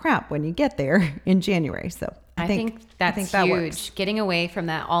total crap when you get there in January. So I think that's that huge. works. Getting away from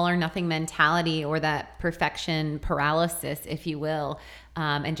that all or nothing mentality or that perfection paralysis, if you will,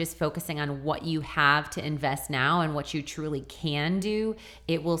 and just focusing on what you have to invest now and what you truly can do,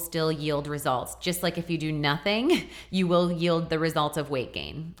 it will still yield results. Just like if you do nothing, you will yield the results of weight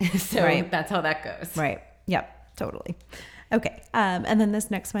gain. So that's how that goes. Right. Yep. Totally. Okay. And then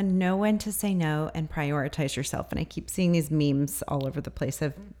this next one, know when to say no and prioritize yourself. And I keep seeing these memes all over the place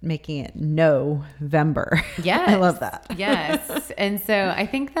of making it November. Yes. I love that. Yes. And so I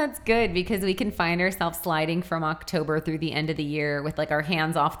think that's good because we can find ourselves sliding from October through the end of the year with like our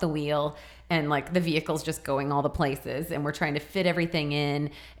hands off the wheel and like the vehicle's just going all the places and we're trying to fit everything in,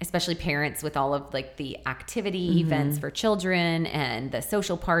 especially parents with all of like the activity events for children and the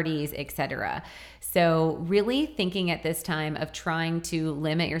social parties, etc. So really thinking at this time of trying to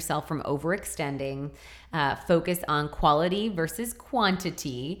limit yourself from overextending, focus on quality versus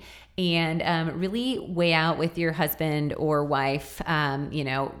quantity, and really weigh out with your husband or wife,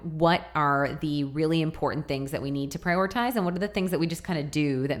 what are the really important things that we need to prioritize and what are the things that we just kind of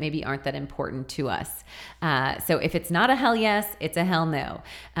do that maybe aren't that important to us. So if it's not a hell yes, it's a hell no.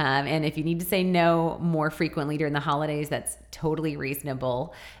 And if you need to say no more frequently during the holidays, that's totally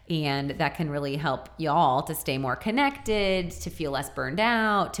reasonable. And that can really help y'all to stay more connected, to feel less burned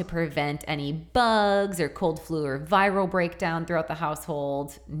out, to prevent any bugs or cold flu or viral breakdown throughout the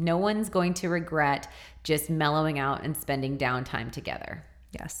household. No one's going to regret just mellowing out and spending downtime together.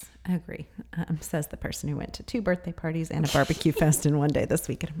 Yes, I agree. Says the person who went to 2 birthday parties and a barbecue fest in one day this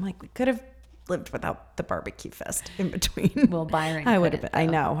week. And I'm like, we could have lived without the barbecue fest in between. Well, Byron, I would have been.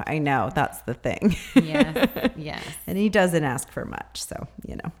 I know. That's the thing. Yes. And he doesn't ask for much. So,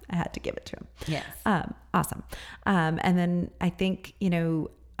 I had to give it to him. Yes. Awesome. And then I think,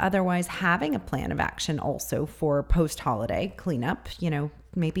 otherwise having a plan of action also for post-holiday cleanup,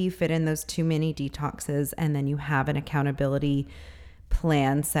 maybe you fit in those 2 mini detoxes and then you have an accountability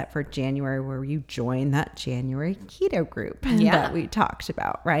plan set for January where you join that January keto group that we talked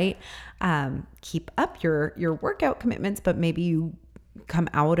about, right? Keep up your workout commitments, but maybe you come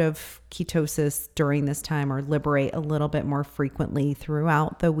out of ketosis during this time or liberate a little bit more frequently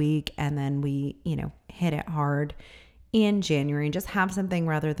throughout the week. And then we, hit it hard in January and just have something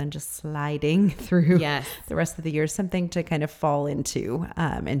rather than just sliding through the rest of the year, something to kind of fall into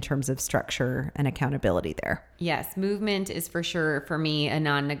in terms of structure and accountability there. Yes, movement is for sure for me a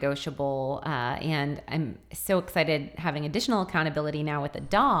non-negotiable, and I'm so excited having additional accountability now with a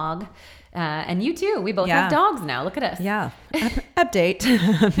dog. And you too. We both have dogs now. Look at us. Yeah. Update.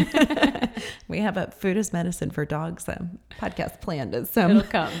 We have a Food is Medicine for Dogs podcast planned at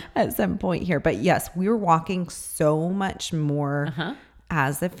some point here. But yes, we're walking so much more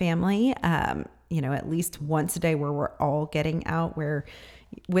as a family, at least once a day where we're all getting out, where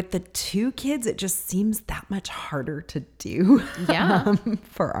with the 2 kids, it just seems that much harder to do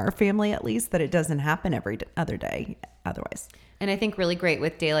for our family, at least, that it doesn't happen every other day otherwise. And I think really great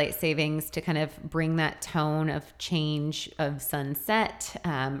with daylight savings to kind of bring that tone of change of sunset.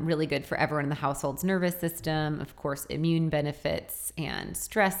 Really good for everyone in the household's nervous system. Of course, immune benefits and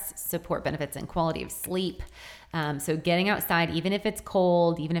stress support benefits and quality of sleep. So getting outside, even if it's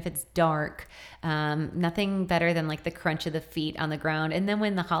cold, even if it's dark, nothing better than like the crunch of the feet on the ground. And then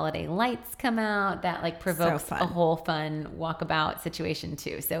when the holiday lights come out, that like provokes a whole fun walkabout situation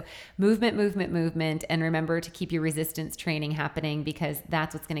too. So movement, and remember to keep your resistance training happening because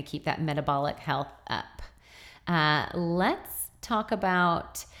that's what's going to keep that metabolic health up. Let's talk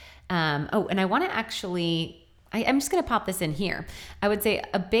about, and I want to actually, I'm just going to pop this in here. I would say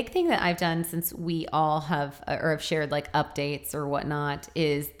a big thing that I've done since we all have shared like updates or whatnot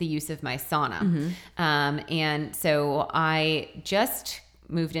is the use of my sauna. And so I just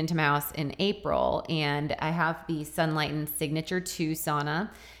moved into my house in April and I have the Sunlighten Signature 2 sauna.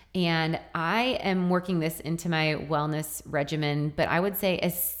 And I am working this into my wellness regimen, but I would say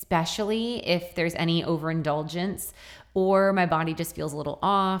especially if there's any overindulgence or my body just feels a little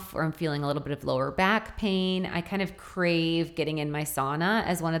off or I'm feeling a little bit of lower back pain, I kind of crave getting in my sauna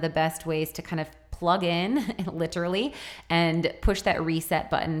as one of the best ways to kind of plug in literally and push that reset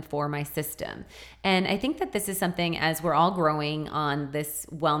button for my system. And I think that this is something as we're all growing on this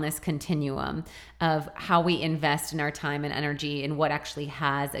wellness continuum of how we invest in our time and energy and what actually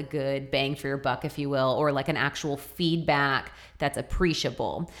has a good bang for your buck, if you will, or like an actual feedback that's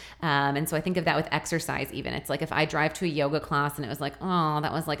appreciable. And so I think of that with exercise even. It's like if I drive to a yoga class and it was like, oh,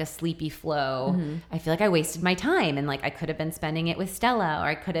 that was like a sleepy flow. I feel like I wasted my time and like I could have been spending it with Stella or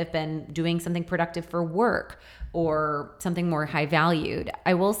I could have been doing something productive for work or something more high valued.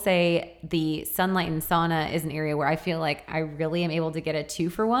 I will say the Sunlighten sauna is an area where I feel like I really am able to get a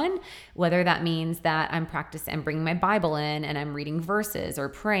 2-for-1, whether that means that I'm bringing my Bible in and I'm reading verses or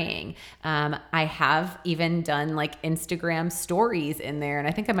praying. I have even done like Instagram stories in there and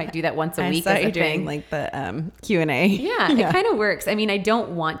I think I might do that once a week. I saw you doing like the Q&A. Yeah, it kind of works. I mean, I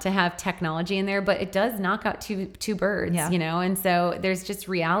don't want to have technology in there, but it does knock out two birds, you know? And so there's just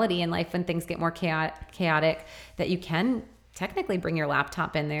reality in life when things get more chaotic that you can technically bring your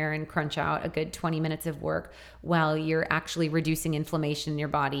laptop in there and crunch out a good 20 minutes of work while you're actually reducing inflammation in your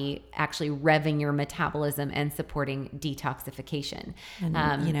body, actually revving your metabolism and supporting detoxification.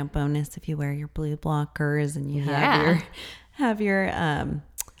 And, bonus if you wear your blue blockers and you have your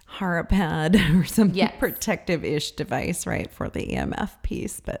Hara pad or some protective-ish device, right, for the EMF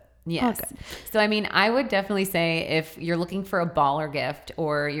piece, but yes. Okay. So, I mean, I would definitely say if you're looking for a baller gift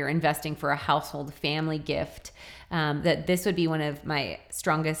or you're investing for a household family gift, that this would be one of my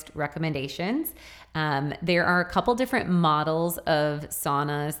strongest recommendations. There are a couple different models of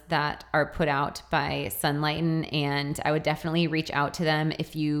saunas that are put out by Sunlighten, and I would definitely reach out to them.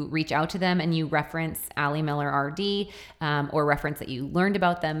 If you reach out to them and you reference Allie Miller RD or reference that you learned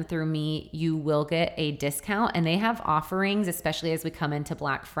about them through me, you will get a discount. And they have offerings, especially as we come into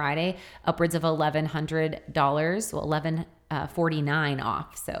Black Friday, upwards of $1,100. Well, $1,149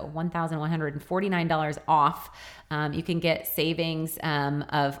 off. So $1,149 off. You can get savings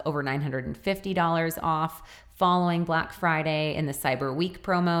of over $950 off following Black Friday and the Cyber Week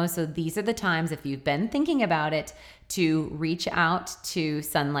promo. So these are the times, if you've been thinking about it, to reach out to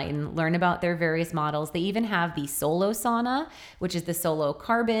Sunlighten, learn about their various models. They even have the Solo Sauna, which is the Solo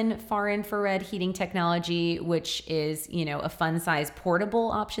Carbon far infrared heating technology, which is, a fun size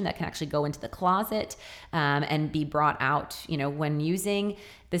portable option that can actually go into the closet and be brought out, when using.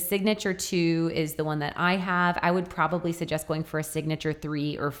 The Signature 2 is the one that I have. I would probably suggest going for a Signature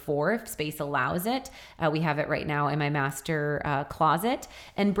 3 or 4 if space allows it. We have it right now in my master closet.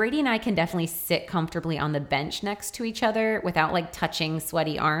 And Brady and I can definitely sit comfortably on the bench next to each other without like touching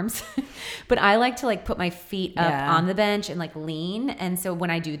sweaty arms. But I like to like put my feet up on the bench and like lean. And so when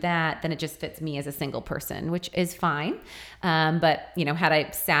I do that, then it just fits me as a single person, which is fine. But had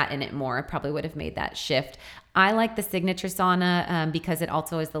I sat in it more, I probably would have made that shift. I like the Signature sauna because it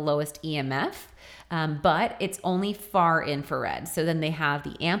also is the lowest EMF, but it's only far infrared. So then they have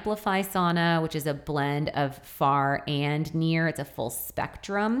the Amplify sauna, which is a blend of far and near. It's a full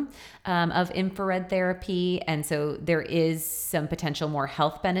spectrum of infrared therapy. And so there is some potential more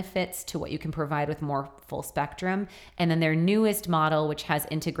health benefits to what you can provide with more full spectrum. And then their newest model, which has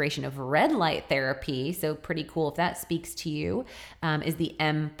integration of red light therapy, so pretty cool if that speaks to you, is the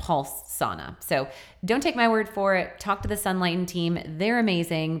M-Pulse sauna. So don't take my word for it. Talk to the Sunlighten team. They're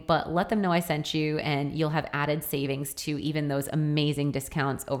amazing, but let them know I sent you and you'll have added savings to even those amazing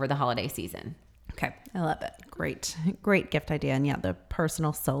discounts over the holiday season. Okay. I love it. Great gift idea. And the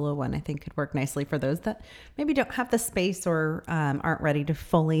personal solo one I think could work nicely for those that maybe don't have the space or aren't ready to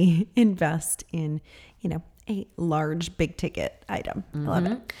fully invest in, a large, big ticket item. I love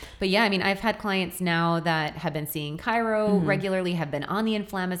it. But yeah, I mean, I've had clients now that have been seeing chiro regularly, have been on the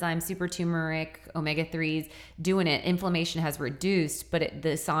inflammasome, super turmeric, omega-3s, doing it. Inflammation has reduced, but the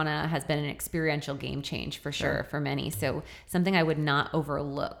sauna has been an experiential game change for sure for many. So something I would not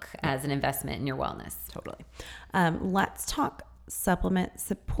overlook as an investment in your wellness. Totally. Let's talk supplement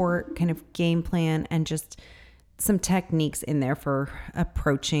support, kind of game plan, and just some techniques in there for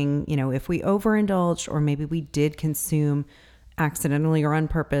approaching, if we overindulged or maybe we did consume accidentally or on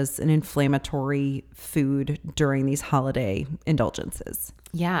purpose an inflammatory food during these holiday indulgences.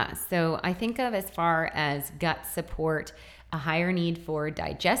 Yeah. So I think of, as far as gut support, a higher need for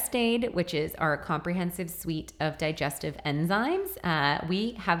Digestaid, which is our comprehensive suite of digestive enzymes.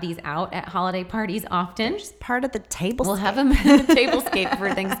 We have these out at holiday parties often. Just part of the tablescape. We'll have them in the tablescape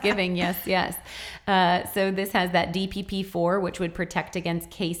for Thanksgiving. Yes. So this has that DPP4, which would protect against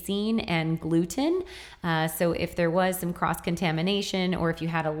casein and gluten. So if there was some cross-contamination, or if you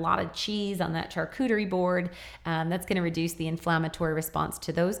had a lot of cheese on that charcuterie board, that's going to reduce the inflammatory response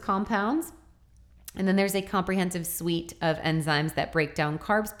to those compounds. And then there's a comprehensive suite of enzymes that break down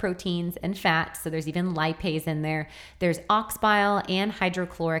carbs, proteins, and fat. So there's even lipase in there. There's ox bile and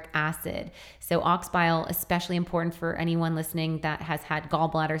hydrochloric acid. So ox bile, especially important for anyone listening that has had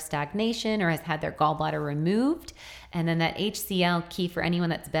gallbladder stagnation or has had their gallbladder removed. And then that HCl, key for anyone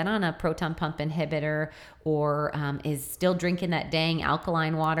that's been on a proton pump inhibitor or is still drinking that dang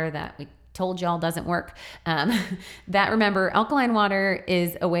alkaline water that we told y'all doesn't work. Remember, alkaline water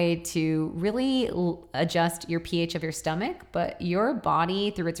is a way to really adjust your pH of your stomach, but your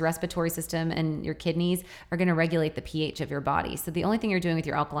body, through its respiratory system and your kidneys, are going to regulate the pH of your body. So the only thing you're doing with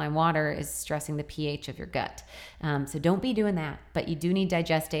your alkaline water is stressing the pH of your gut. So don't be doing that, but you do need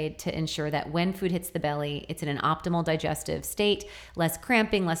Digestaid to ensure that when food hits the belly, it's in an optimal digestive state, less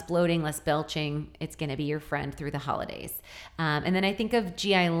cramping, less bloating, less belching. It's going to be your friend through the holidays. And then I think of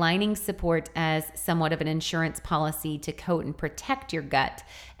GI lining support as somewhat of an insurance policy to coat and protect your gut.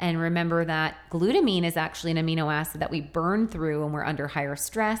 And remember that glutamine is actually an amino acid that we burn through when we're under higher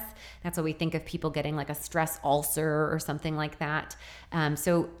stress. That's why we think of people getting like a stress ulcer or something like that.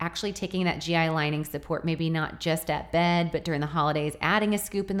 So actually taking that GI lining support, maybe not just at bed, but during the holidays, adding a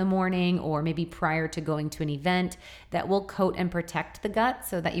scoop in the morning or maybe prior to going to an event, that will coat and protect the gut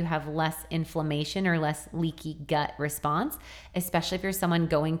so that you have less inflammation or less leaky gut response. Especially if you're someone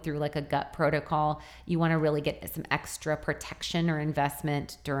going through like a gut protocol, you want to really get some extra protection or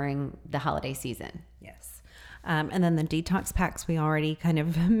investment during the holiday season. Yes. And then the detox packs we already kind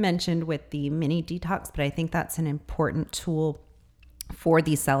of mentioned with the mini detox, but I think that's an important tool for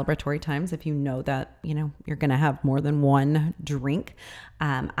these celebratory times. If you know that, you're going to have more than one drink,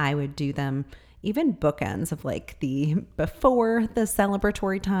 I would do them even bookends of like the before the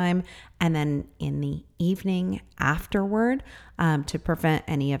celebratory time and then in the evening afterward, to prevent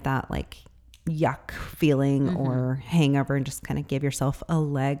any of that like yuck feeling or hangover, and just kind of give yourself a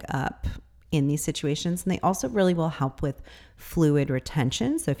leg up in these situations. And they also really will help with fluid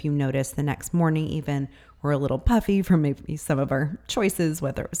retention. So if you notice the next morning, even we're a little puffy from maybe some of our choices,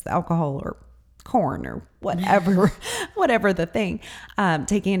 whether it was the alcohol or corn or whatever the thing,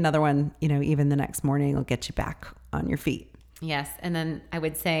 taking another one, even the next morning will get you back on your feet. Yes. And then I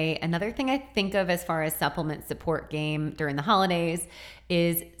would say another thing I think of as far as supplement support game during the holidays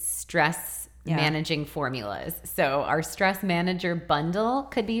is stress managing formulas. So our stress manager bundle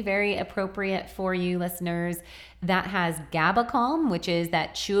could be very appropriate for you listeners. That has GABA Calm, which is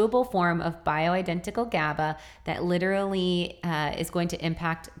that chewable form of bioidentical GABA that literally is going to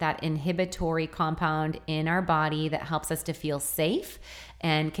impact that inhibitory compound in our body that helps us to feel safe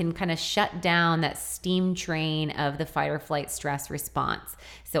and can kind of shut down that steam train of the fight or flight stress response.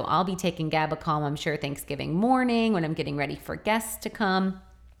 So I'll be taking GABA Calm, I'm sure, Thanksgiving morning when I'm getting ready for guests to come.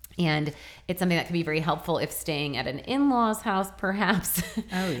 And it's something that can be very helpful if staying at an in-law's house, perhaps.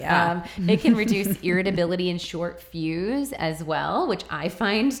 Oh, yeah. It can reduce irritability and short fuse as well, which I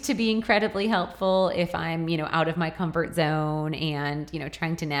find to be incredibly helpful if I'm, out of my comfort zone and,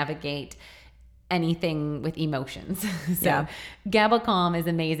 trying to navigate anything with emotions. So GABA Calm is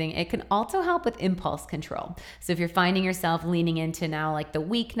amazing. It can also help with impulse control. So if you're finding yourself leaning into now like the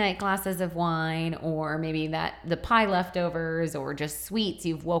weeknight glasses of wine, or maybe the pie leftovers or just sweets,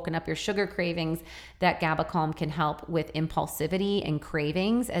 you've woken up your sugar cravings, that GABA Calm can help with impulsivity and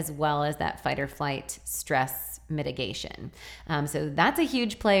cravings, as well as that fight or flight stress mitigation. So that's a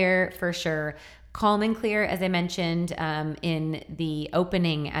huge player for sure. Calm and Clear, as I mentioned in the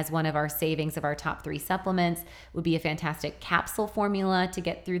opening as one of our savings of our top 3 supplements, would be a fantastic capsule formula to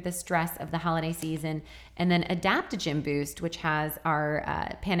get through the stress of the holiday season. And then Adaptogen Boost, which has our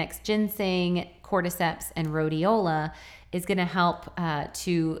Panax Ginseng, Cordyceps, and Rhodiola, is going to help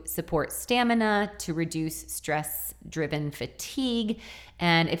to support stamina, to reduce stress-driven fatigue.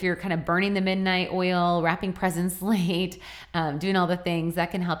 And if you're kind of burning the midnight oil, wrapping presents late, doing all the things,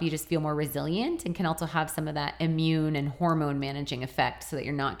 that can help you just feel more resilient and can also have some of that immune and hormone managing effect so that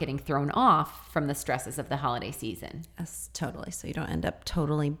you're not getting thrown off from the stresses of the holiday season. Yes, totally. So you don't end up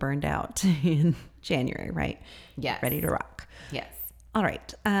totally burned out in January, right? Yes. Ready to rock. Yes. All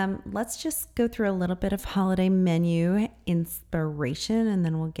right. Let's just go through a little bit of holiday menu inspiration, and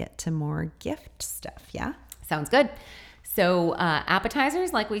then we'll get to more gift stuff. Yeah? Sounds good. So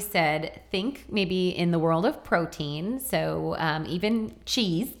appetizers, like we said, think maybe in the world of protein. So even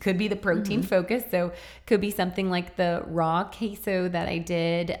cheese could be the protein focus. So could be something like the raw queso that I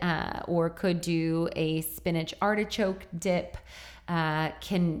did, or could do a spinach artichoke dip.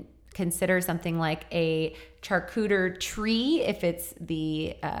 Can consider something like a charcuterie tree if it's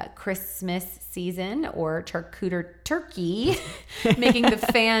the Christmas season, or charcuterie turkey, making the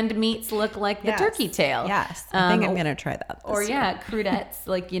fanned meats look like the turkey tail. Yes, I think I'm going to try that. Or crudettes,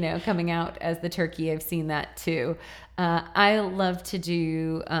 like, coming out as the turkey. I've seen that too. I love to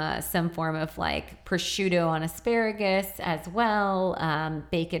do some form of like prosciutto on asparagus as well.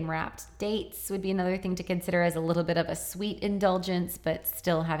 Bacon wrapped dates would be another thing to consider as a little bit of a sweet indulgence, but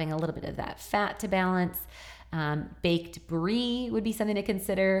still having a little bit of that fat to balance. Baked brie would be something to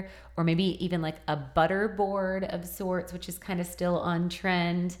consider, or maybe even like a butter board of sorts, which is kind of still on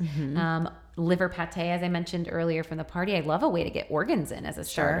trend. Liver pate, as I mentioned earlier from the party. I love a way to get organs in as a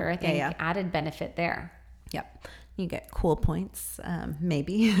starter. I think added benefit there. Yep. You get cool points,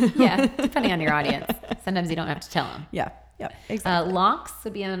 maybe. Yeah, depending on your audience. Sometimes you don't have to tell them. Yeah. Yep, exactly. Lox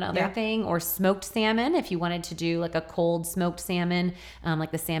would be another thing, or smoked salmon. If you wanted to do like a cold smoked salmon,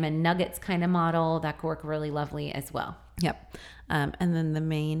 like the salmon nuggets kind of model, that could work really lovely as well. Yep. And then the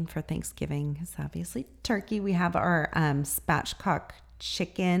main for Thanksgiving is obviously turkey. We have our spatchcock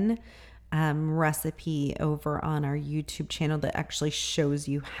chicken recipe over on our YouTube channel that actually shows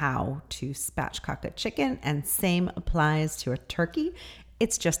you how to spatchcock a chicken, and same applies to a turkey.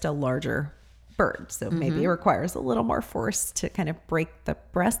 It's just a larger bird, so maybe it requires a little more force to kind of break the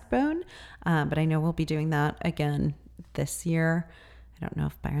breastbone, but I know we'll be doing that again this year. I don't know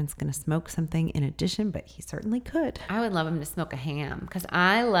if Byron's going to smoke something in addition, but he certainly could. I would love him to smoke a ham, because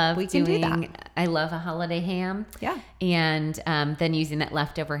I love I love a holiday ham. Yeah. And then using that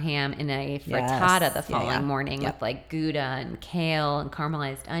leftover ham in a frittata the following morning with like Gouda and kale and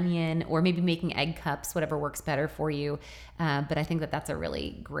caramelized onion, or maybe making egg cups, whatever works better for you. But I think that that's a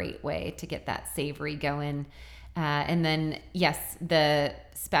really great way to get that savory going. And then, yes, the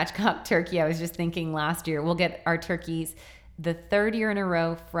spatchcock turkey, I was just thinking last year, we'll get our turkeys the 3rd year in a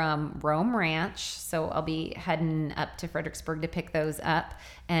row from Rome Ranch. So I'll be heading up to Fredericksburg to pick those up.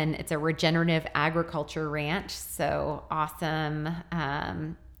 And it's a regenerative agriculture ranch. So awesome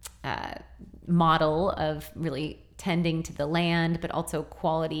model of really tending to the land, but also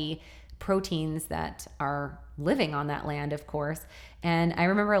quality proteins that are living on that land, of course. And I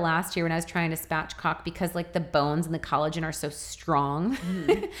remember last year when I was trying to spatchcock, because like the bones and the collagen are so strong,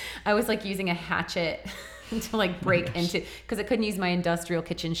 I was like using a hatchet to like break into, because I couldn't use my industrial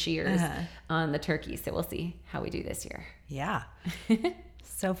kitchen shears on the turkey. So we'll see how we do this year. Yeah.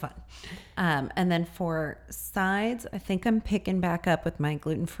 So fun. And then for sides, I think I'm picking back up with my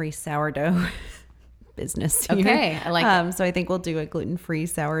gluten-free sourdough business here. Okay, I like it. So I think we'll do a gluten-free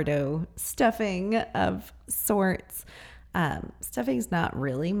sourdough stuffing of sorts. Stuffing's not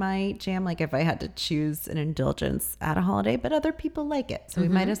really my jam, like if I had to choose an indulgence at a holiday, but other people like it. So we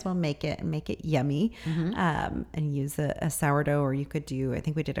might as well make it and make it yummy, and use a sourdough, or you could do, I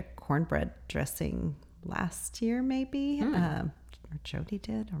think we did a cornbread dressing last year, maybe, or Jody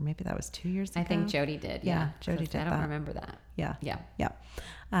did, or maybe that was 2 years ago. I think Jody did. Yeah, Jody did. I don't remember that. Yeah.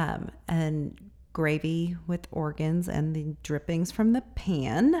 And gravy with organs and the drippings from the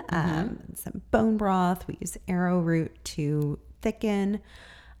pan, some bone broth. We use arrowroot to thicken,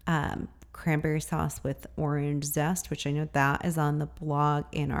 cranberry sauce with orange zest, which I know that is on the blog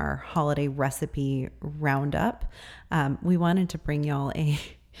in our holiday recipe roundup. We wanted to bring y'all a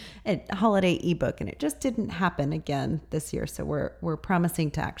holiday ebook, and it just didn't happen again this year. So we're promising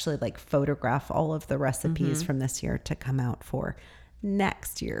to actually like photograph all of the recipes from this year to come out for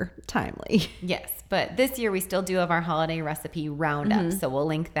next year timely. Yes, but this year we still do have our holiday recipe roundup. So we'll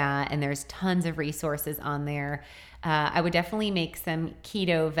link that, and there's tons of resources on there. I would definitely make some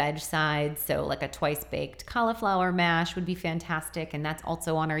keto veg sides. So like a twice baked cauliflower mash would be fantastic. And that's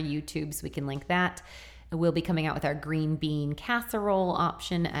also on our YouTube, so we can link that. We'll be coming out with our green bean casserole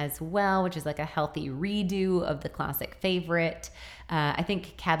option as well, which is like a healthy redo of the classic favorite. I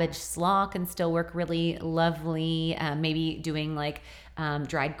think cabbage slaw can still work really lovely. Maybe doing like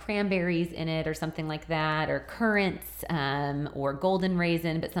dried cranberries in it or something like that, or currants or golden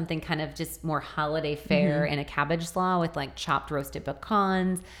raisin, but something kind of just more holiday fare in a cabbage slaw with like chopped roasted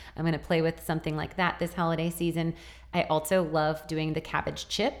pecans. I'm going to play with something like that this holiday season. I also love doing the cabbage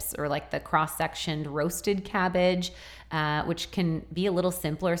chips, or like the cross-sectioned roasted cabbage, which can be a little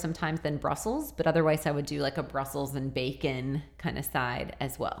simpler sometimes than Brussels, but otherwise I would do like a Brussels and bacon kind of side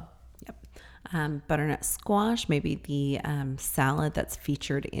as well. Yep. Butternut squash, maybe the salad that's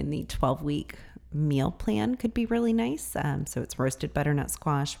featured in the 12-week meal plan could be really nice. So it's roasted butternut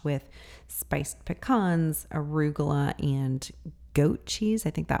squash with spiced pecans, arugula, and goat cheese. I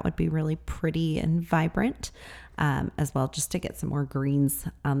think that would be really pretty and vibrant as well, just to get some more greens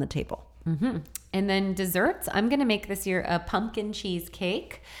on the table. And then desserts, I'm going to make this year a pumpkin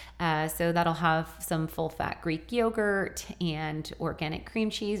cheesecake. So that'll have some full fat Greek yogurt and organic cream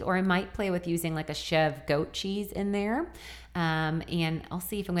cheese, or I might play with using like a Chev goat cheese in there. And I'll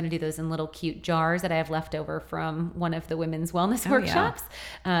see if I'm going to do those in little cute jars that I have left over from one of the women's wellness workshops.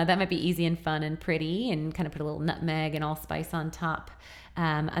 That might be easy and fun and pretty, and kind of put a little nutmeg and allspice on top.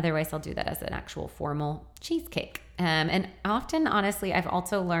 Otherwise, I'll do that as an actual formal cheesecake. And often, honestly, I've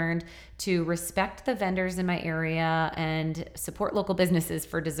also learned to respect the vendors in my area and support local businesses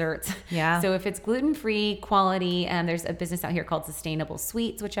for desserts. Yeah. So if it's gluten-free quality, there's a business out here called Sustainable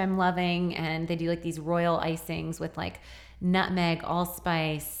Sweets, which I'm loving. And they do like these royal icings with like nutmeg,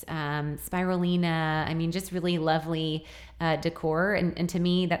 allspice, spirulina. I mean, just really lovely decor. And to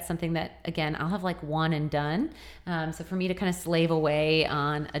me, that's something that, again, I'll have like one and done. So for me to kind of slave away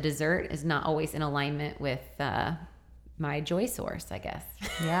on a dessert is not always in alignment with my joy source, I guess.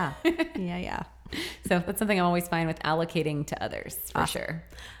 Yeah. Yeah. So that's something I'm always fine with allocating to others, for sure.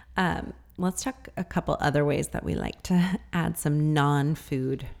 Let's talk a couple other ways that we like to add some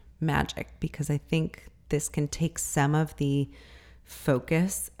non-food magic, because I think this can take some of the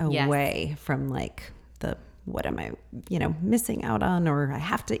focus away from like the, what am I, missing out on, or I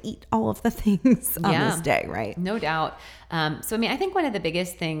have to eat all of the things on this day, right? No doubt. So, I mean, I think one of the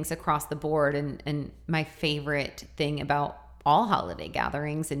biggest things across the board, and my favorite thing about all holiday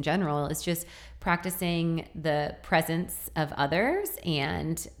gatherings in general, is just practicing the presence of others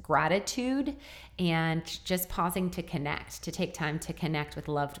and gratitude, and just pausing to connect, to take time to connect with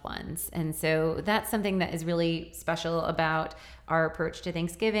loved ones. And so that's something that is really special about our approach to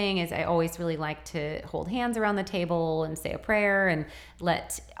Thanksgiving. Is I always really like to hold hands around the table and say a prayer, and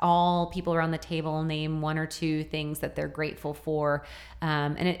let all people around the table name one or two things that they're grateful for.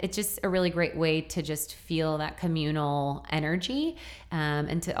 And it's just a really great way to just feel that communal energy,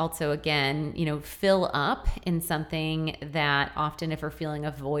 and to also, again, fill up in something that often, if we're feeling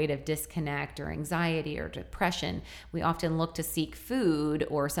a void of disconnect or anxiety or depression, we often look to seek food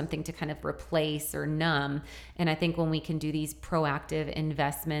or something to kind of replace or numb. And I think when we can do these proactive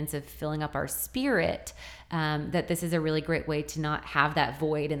investments of filling up our spirit, that this is a really great way to not have that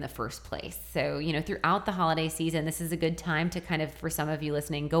void in the first place. So, throughout the holiday season, this is a good time to kind of, for some of you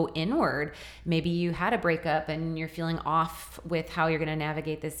listening, go inward. Maybe you had a breakup and you're feeling off with how you're going to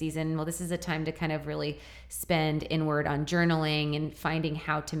navigate this season. Well, this is a time to kind of really spend inward on journaling and finding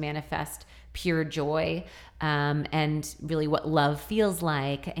how to manifest pure joy, and really what love feels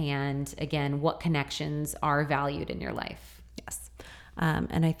like, and again, what connections are valued in your life. Yes.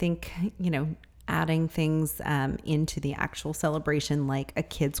 And I think, adding things into the actual celebration, like a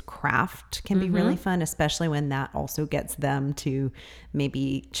kid's craft, can be really fun, especially when that also gets them to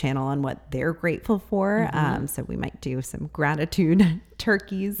maybe channel on what they're grateful for. So we might do some gratitude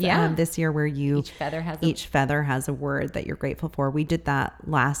turkeys this year, where each feather has a word that you're grateful for. We did that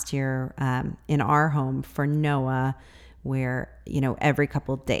last year in our home for Noah, where, every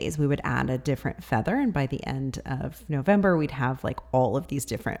couple of days we would add a different feather. And by the end of November, we'd have like all of these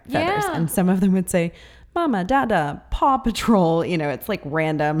different feathers. And some of them would say, Mama, Dada, Paw Patrol. You know, it's like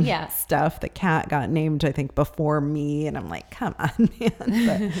random Yeah. stuff. The cat got named, I think, before me. And I'm like, come on,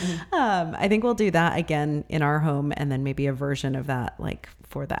 man. But I think we'll do that again in our home, and then maybe a version of that, like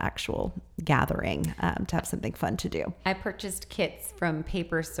for the actual gathering, to have something fun to do. I purchased kits from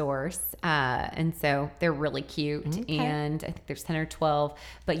Paper Source, and so they're really cute. And I think there's 10 or 12.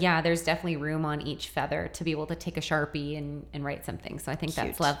 But yeah, there's definitely room on each feather to be able to take a Sharpie and write something. So I think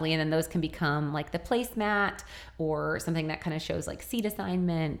that's lovely. And then those can become like the placemat or something that kind of shows like seat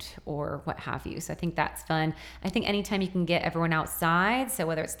assignment or what have you. So I think that's fun. I think anytime you can get everyone outside, so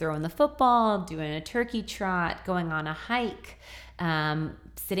whether it's throwing the football, doing a turkey trot, going on a hike,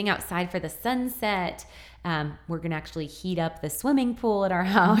 sitting outside for the sunset. We're going to actually heat up the swimming pool at our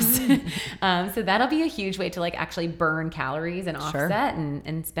house. So that'll be a huge way to like actually burn calories and offset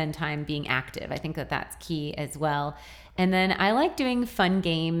and spend time being active. I think that that's key as well. And then I like doing fun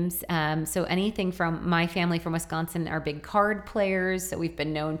games. So anything from my family from Wisconsin are big card players. So we've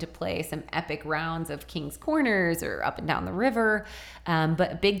been known to play some epic rounds of King's Corners or Up and Down the River.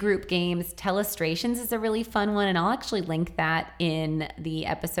 But big group games, Telestrations is a really fun one. And I'll actually link that in the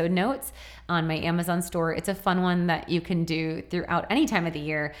episode notes on my Amazon store. It's a fun one that you can do throughout any time of the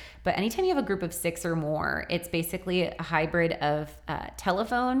year. But anytime you have a group of 6 or more, it's basically a hybrid of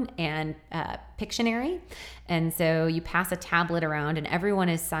telephone and Pictionary. And so you pass a tablet around and everyone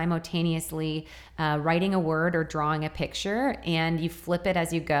is simultaneously writing a word or drawing a picture, and you flip it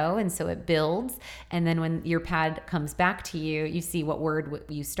as you go. And so it builds. And then when your pad comes back to you, you see what word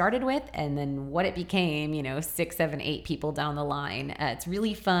you started with and then what it became, 6, 7, 8 people down the line. It's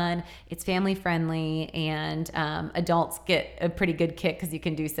really fun. It's family friendly, and adults get a pretty good kick because you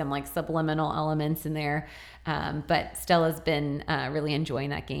can do some like subliminal elements in there. But Stella's been really enjoying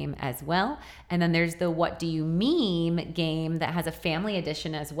that game as well. And then there's the What Do You Meme game that has a family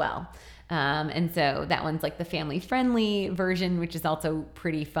edition as well. And so that one's like the family friendly version, which is also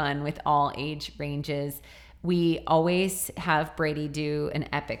pretty fun with all age ranges. We always have Brady do an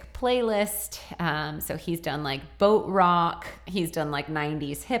epic playlist. So he's done like boat rock. He's done like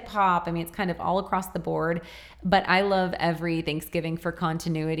 90s hip hop. I mean, it's kind of all across the board. But I love every Thanksgiving for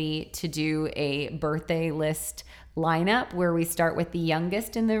continuity to do a birthday list lineup where we start with the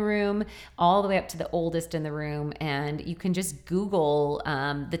youngest in the room all the way up to the oldest in the room. And you can just Google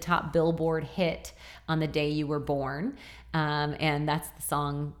the top Billboard hit on the day you were born. And that's the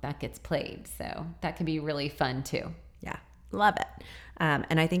song that gets played. So that can be really fun too. Yeah, love it.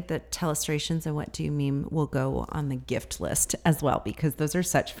 And I think that Telestrations and What Do You Meme will go on the gift list as well, because those are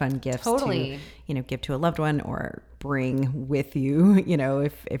such fun gifts to, give to a loved one or bring with you,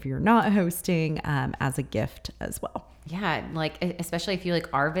 if you're not hosting, as a gift as well. Yeah. Like, especially if you like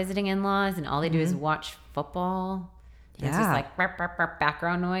are visiting in-laws and all they do is watch football. Yeah. It's just like burp, burp, burp,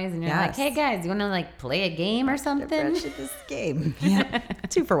 background noise. And you're like, hey guys, you want to like play a game or something? This game. Yeah.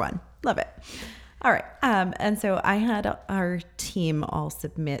 2 for 1. Love it. All right. And so I had our team all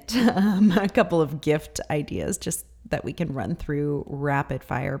submit a couple of gift ideas just that we can run through rapid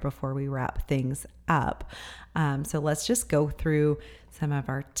fire before we wrap things up. So let's just go through some of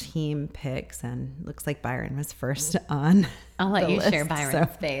our team picks, and looks like Byron was first on. I'll let you share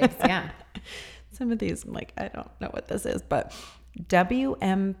Byron's faves. Yeah. Some of these, I'm like, I don't know what this is, but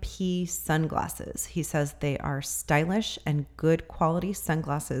WMP sunglasses. He says they are stylish and good quality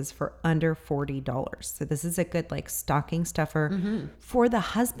sunglasses for under $40. So this is a good like stocking stuffer for the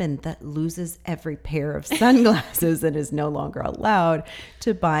husband that loses every pair of sunglasses and is no longer allowed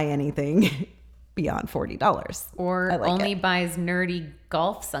to buy anything beyond $40. Or only buys nerdy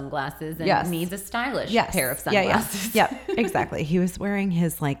golf sunglasses and needs a stylish pair of sunglasses. Yeah, exactly. He was wearing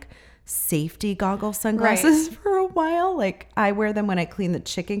his like safety goggle sunglasses for a while. Like I wear them when I clean the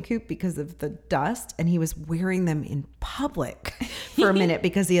chicken coop because of the dust, and he was wearing them in public for a minute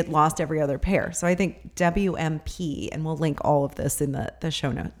because he had lost every other pair. So I think WMP, and we'll link all of this in the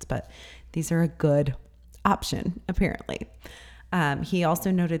show notes, but these are a good option apparently. He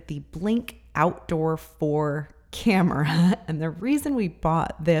also noted the Blink Outdoor 4 camera, and the reason we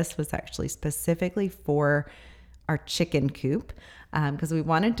bought this was actually specifically for our chicken coop, because we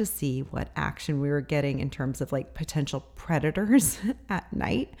wanted to see what action we were getting in terms of like potential predators at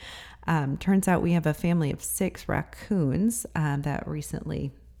night. Turns out we have a family of 6 raccoons that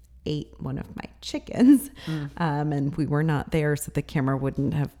recently ate one of my chickens, and we were not there, so the camera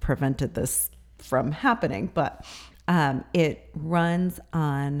wouldn't have prevented this from happening. But it runs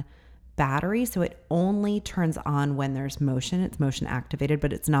on battery, so it only turns on when there's motion. It's motion activated,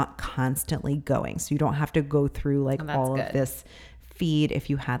 but it's not constantly going, so you don't have to go through like all of this feed if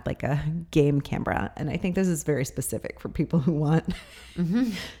you had like a game camera. And I think this is very specific for people who want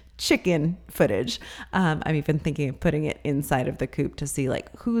chicken footage. I'm even thinking of putting it inside of the coop to see like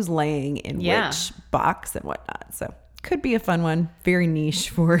who's laying in which box and whatnot. So could be a fun one. Very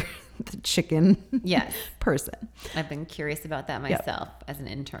niche for the chicken person. I've been curious about that myself as an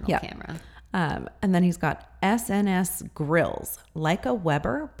internal camera. And then he's got SNS grills, like a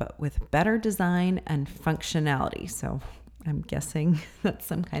Weber, but with better design and functionality. So I'm guessing that's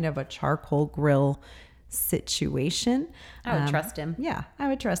some kind of a charcoal grill situation. I would trust him. Yeah, I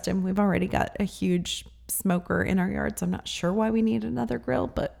would trust him. We've already got a huge smoker in our yard, so I'm not sure why we need another grill,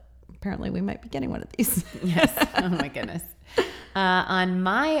 but apparently we might be getting one of these. Yes. Oh my goodness. On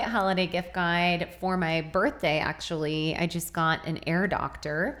my holiday gift guide for my birthday, actually, I just got an Air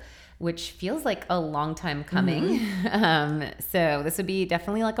Doctor, which feels like a long time coming. So this would be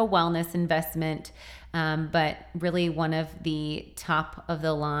definitely like a wellness investment, but really one of the top of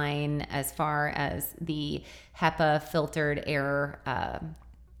the line as far as the HEPA filtered air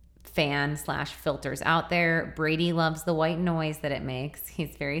fan / filters out there. Brady loves the white noise that it makes.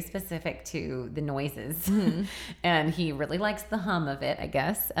 He's very specific to the noises and he really likes the hum of it, I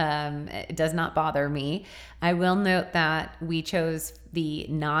guess. It does not bother me. I will note that we chose the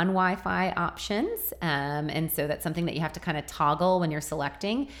non-Wi-Fi options. And so that's something that you have to kind of toggle when you're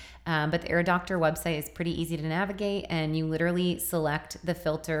selecting. But the Air Doctor website is pretty easy to navigate and you literally select the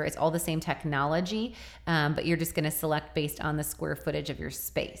filter. It's all the same technology, but you're just going to select based on the square footage of your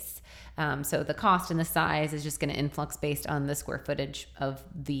space. So the cost and the size is just going to influx based on the square footage of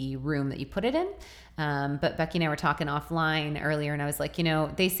the room that you put it in. But Becky and I were talking offline earlier and I was like,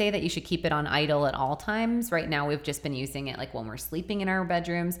 they say that you should keep it on idle at all times. Right now, we've just been using it like when we're sleeping in our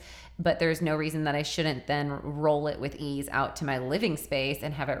bedrooms, but there's no reason that I shouldn't then roll it with ease out to my living space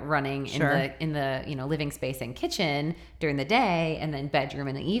and have it running in the living space and kitchen during the day and then bedroom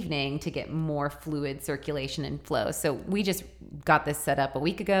in the evening to get more fluid circulation and flow. So we just got this set up a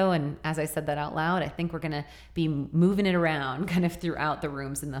week ago. And as I said that out loud, I think we're going to be moving it around kind of throughout the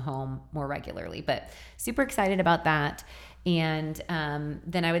rooms in the home more regularly, but super excited about that. And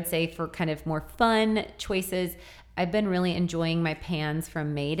then I would say for kind of more fun choices, I've been really enjoying my pans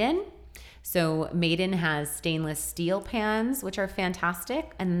from Maiden. So Maiden has stainless steel pans, which are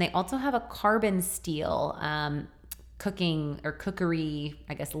fantastic. And they also have a carbon steel cooking or cookery,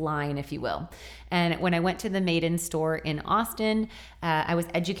 I guess, line, if you will. And when I went to the Maiden store in Austin, I was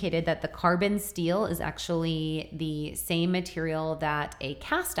educated that the carbon steel is actually the same material that a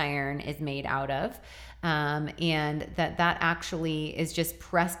cast iron is made out of. And that actually is just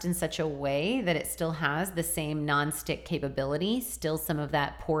pressed in such a way that it still has the same nonstick capability, still some of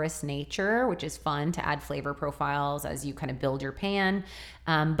that porous nature, which is fun to add flavor profiles as you kind of build your pan,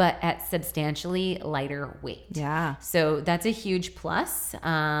 but at substantially lighter weight. Yeah. So that's a huge plus.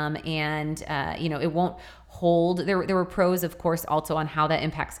 It won't hold. There were pros, of course, also on how that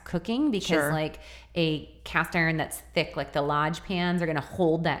impacts cooking because like a cast iron that's thick, like the Lodge pans are going to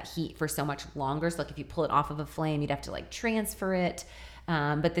hold that heat for so much longer. So like if you pull it off of a flame, you'd have to like transfer it.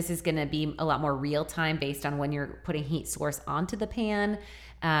 But this is going to be a lot more real time based on when you're putting heat source onto the pan.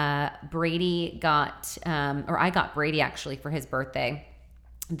 Brady got, or I got Brady actually for his birthday,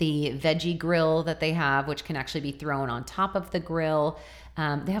 the veggie grill that they have, which can actually be thrown on top of the grill.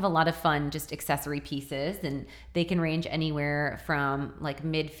 They have a lot of fun, just accessory pieces, and they can range anywhere from like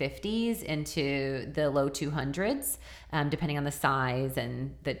mid 50s into the low 200s, depending on the size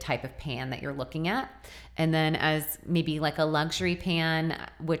and the type of pan that you're looking at. And then as maybe like a luxury pan,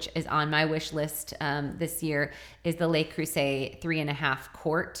 which is on my wish list this year, is the Le Creuset 3.5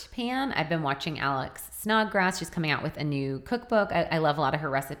 quart pan. I've been watching Alex Snodgrass. She's coming out with a new cookbook. I love a lot of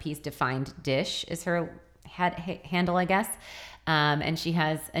her recipes. Defined Dish is her handle, I guess. And she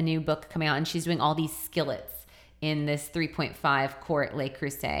has a new book coming out and she's doing all these skillets in this 3.5 quart Le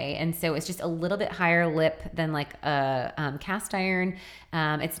Creuset. And so it's just a little bit higher lip than like a cast iron.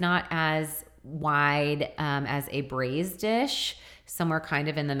 It's not as wide as a braised dish, somewhere kind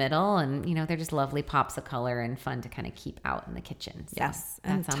of in the middle. And, they're just lovely pops of color and fun to kind of keep out in the kitchen. So yes.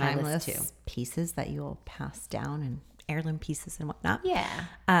 That's and on timeless my list too. Pieces that you'll pass down and heirloom pieces and whatnot. Yeah.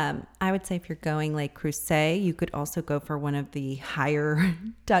 I would say if you're going like Creuset, you could also go for one of the higher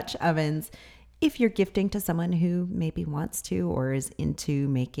Dutch ovens if you're gifting to someone who maybe wants to or is into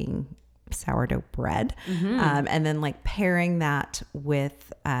making sourdough bread. And then like pairing that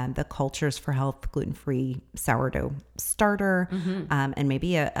with the Cultures for Health gluten-free sourdough starter, and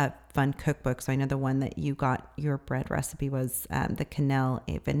maybe a fun cookbook. So I know the one that you got your bread recipe was the Cannelle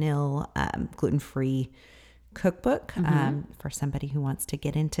et Vanille gluten-free cookbook for somebody who wants to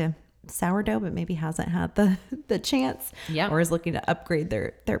get into sourdough but maybe hasn't had the chance or is looking to upgrade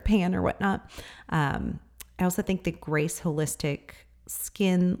their pan or whatnot. I also think the Grace Holistic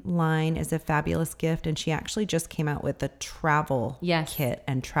Skin line is a fabulous gift, and she actually just came out with a travel Yes. kit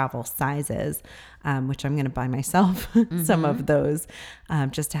and travel sizes, which I'm going to buy myself some of those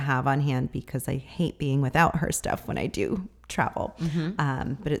just to have on hand, because I hate being without her stuff when I do travel.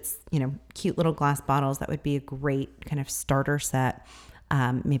 But it's, cute little glass bottles. That would be a great kind of starter set,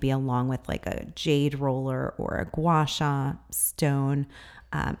 maybe along with like a jade roller or a gua sha stone.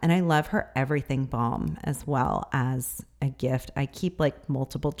 And I love her everything balm as well as a gift. I keep like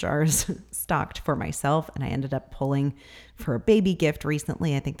multiple jars stocked for myself, and I ended up pulling for a baby gift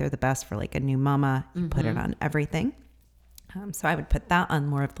recently. I think they're the best for like a new mama. You put it on everything. So I would put that on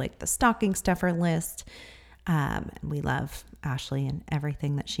more of like the stocking stuffer list. And we love Ashley and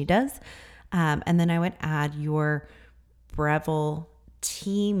everything that she does. And then I would add your Breville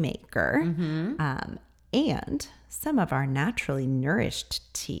tea maker, and some of our naturally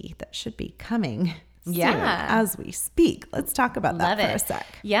nourished tea that should be coming soon as we speak. Let's talk about that for a sec.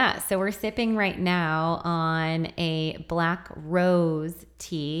 Yeah. So we're sipping right now on a black rose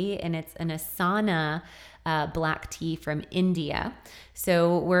tea, and it's an Asana black tea from India.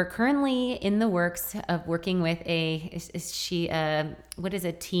 So we're currently in the works of working with what is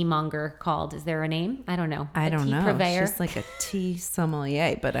a tea monger called? Is there a name? I don't know. I don't know. Purveyor? She's like a tea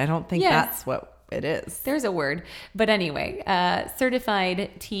sommelier, but I don't think that's what it is. There's a word. But anyway, certified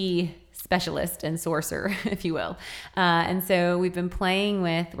tea specialist and sourcer, if you will. And so we've been playing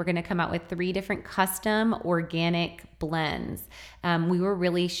with, we're going to come out with 3 different custom organic blends. We were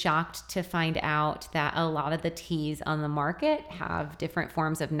really shocked to find out that a lot of the teas on the market have different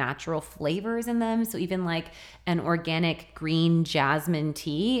forms of natural flavors in them. So even like an organic green jasmine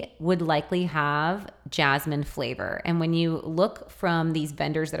tea would likely have jasmine flavor. And when you look from these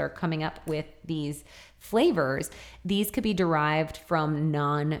vendors that are coming up with these flavors, these could be derived from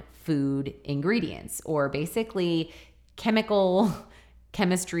non-food ingredients, or basically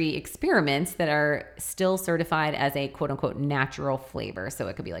chemistry experiments that are still certified as a quote unquote natural flavor. So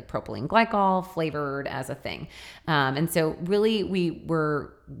it could be like propylene glycol flavored as a thing. And so really we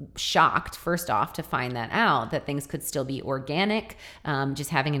were shocked first off to find that out, that things could still be organic, just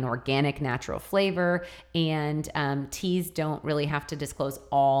having an organic natural flavor. And teas don't really have to disclose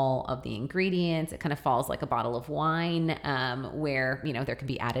all of the ingredients. It kind of falls like a bottle of wine, where, there can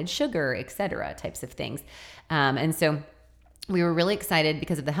be added sugar, etc., types of things. And so we were really excited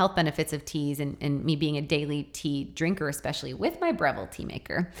because of the health benefits of teas, and me being a daily tea drinker, especially with my Breville tea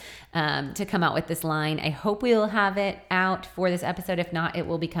maker, to come out with this line. I hope we'll have it out for this episode. If not, it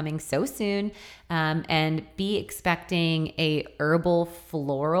will be coming so soon. And be expecting a herbal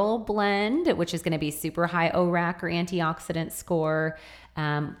floral blend, which is going to be super high ORAC or antioxidant score.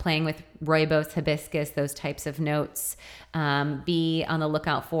 Playing with rooibos, hibiscus, those types of notes. Be on the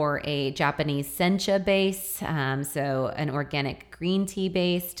lookout for a Japanese sencha base, so an organic green tea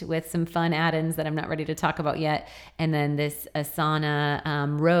based with some fun add-ins that I'm not ready to talk about yet. And then this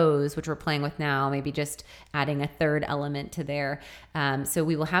Asana rose, which we're playing with now, maybe just adding a third element to there. So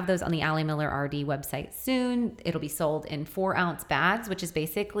we will have those on the Ali Miller RD website soon. It'll be sold in 4-ounce bags, which is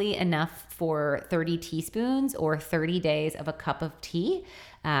basically enough for 30 teaspoons or 30 days of a cup of tea.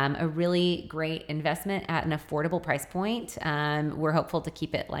 A really great investment at an affordable price point. We're hopeful to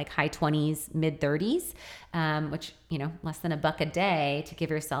keep it like high 20s, mid 30s, which, less than $1 a day, to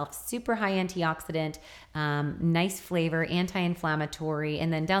give yourself super high antioxidant, nice flavor, anti-inflammatory.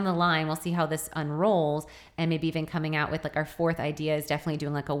 And then down the line, we'll see how this unrolls, and maybe even coming out with like our 4th idea is definitely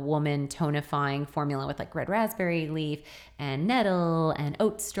doing like a woman tonifying formula with like red raspberry leaf and nettle and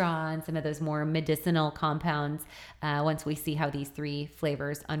oat straw and some of those more medicinal compounds, once we see how these 3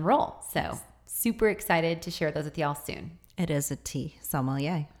 flavors unroll. So super excited to share those with y'all soon. It is a tea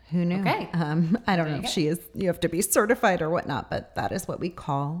sommelier. Who knew? Okay. I don't know if she is, you have to be certified or whatnot, but that is what we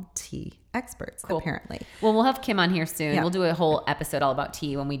call tea experts, apparently. Well, we'll have Kim on here soon. Yeah. We'll do a whole episode all about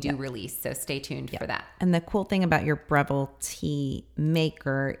tea when we do release. So stay tuned for that. And the cool thing about your Breville tea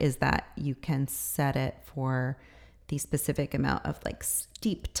maker is that you can set it for the specific amount of like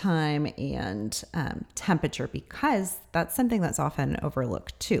steep time and temperature, because that's something that's often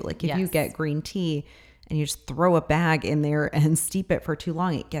overlooked too. Like if you get green tea and you just throw a bag in there and steep it for too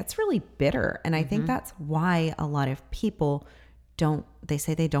long, it gets really bitter. And I think that's why a lot of people they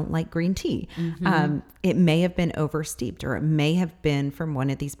say they don't like green tea. It may have been oversteeped, or it may have been from one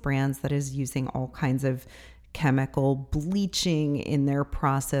of these brands that is using all kinds of chemical bleaching in their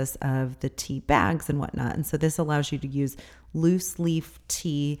process of the tea bags and whatnot. And so this allows you to use loose leaf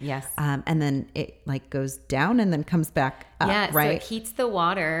tea. Yes. And then it like goes down and then comes back up, Yeah, right? so it heats the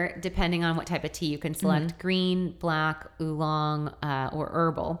water depending on what type of tea. You can select green, black, oolong, or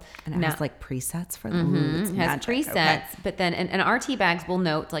herbal. And it has like presets for the It has magic. presets, Okay. but then, and our tea bags will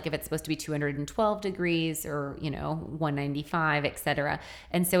note like if it's supposed to be 212 degrees or, 195, etc.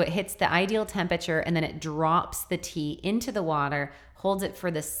 And so it hits the ideal temperature and then it drops the tea into the water, holds it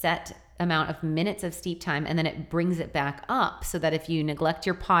for the set amount of minutes of steep time, and then it brings it back up so that if you neglect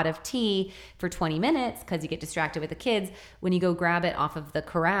your pot of tea for 20 minutes because you get distracted with the kids, when you go grab it off of the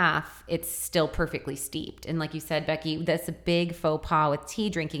carafe, it's still perfectly steeped. And like you said, Becky, that's a big faux pas with tea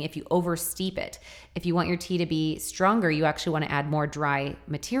drinking if you over steep it. If you want your tea to be stronger, you actually want to add more dry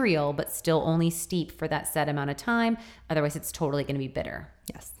material, but still only steep for that set amount of time. Otherwise, it's totally going to be bitter.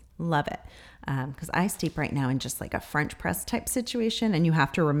 Yes. Love it. Because I steep right now in just like a French press type situation, and you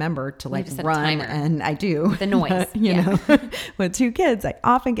have to remember to like just set a run, timer. and I do The noise. you know, with 2 kids, I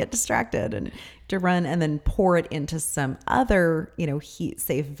often get distracted and to run and then pour it into some other, heat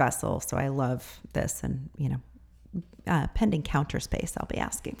safe vessel. So I love this, and pending counter space, I'll be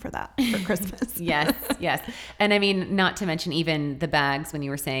asking for that for Christmas. Yes. And I mean, not to mention even the bags, when you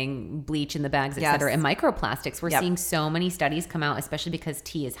were saying bleach in the bags, et cetera, and microplastics. We're seeing so many studies come out, especially because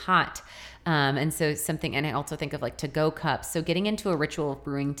tea is hot. And so and I also think of like to-go cups. So getting into a ritual of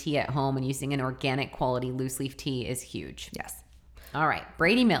brewing tea at home and using an organic quality loose leaf tea is huge. Yes. All right.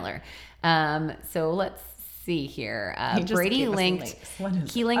 Brady Miller. So let's see here. Brady linked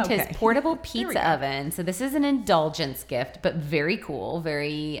his portable pizza oven. So this is an indulgence gift, but very cool,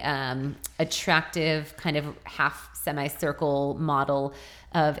 very attractive, kind of half semicircle model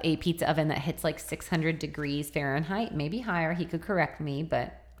of a pizza oven that hits like 600 degrees Fahrenheit, maybe higher. He could correct me,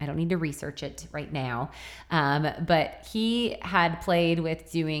 but I don't need to research it right now. But he had played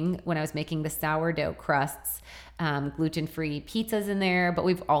with doing, when I was making the sourdough crusts, gluten-free pizzas in there, but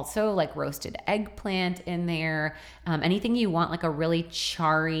we've also like roasted eggplant in there. Anything you want, like a really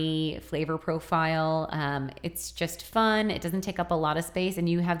charry flavor profile. It's just fun. It doesn't take up a lot of space, and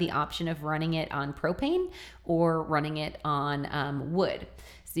you have the option of running it on propane or running it on wood.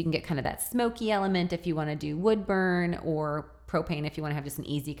 So you can get kind of that smoky element if you want to do wood burn, or propane if you want to have just an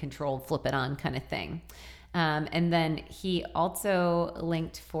easy controlled flip it on kind of thing. And then he also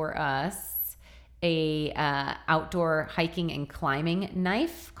linked for us a outdoor hiking and climbing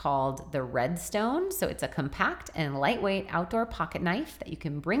knife called the Redstone. So it's a compact and lightweight outdoor pocket knife that you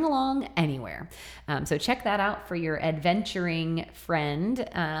can bring along anywhere. So check that out for your adventuring friend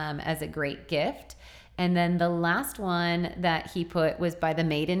as a great gift. And then the last one that he put was by the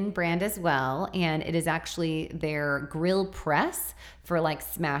Maiden brand as well. And it is actually their grill press for like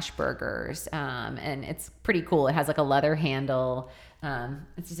smash burgers. And it's pretty cool. It has like a leather handle.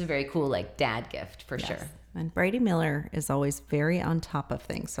 It's just a very cool like dad gift for sure. And Brady Miller is always very on top of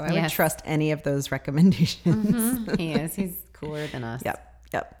things. So I would trust any of those recommendations. He is. He's cooler than us.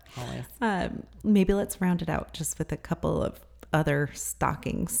 Yep. Always. Maybe let's round it out just with a couple of other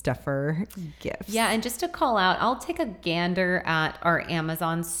stocking stuffer gifts. Yeah, and just to call out, I'll take a gander at our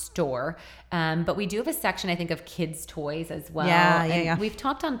Amazon store, but we do have a section, I think, of kids' toys as well. Yeah. We've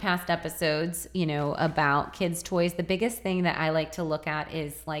talked on past episodes, about kids' toys. The biggest thing that I like to look at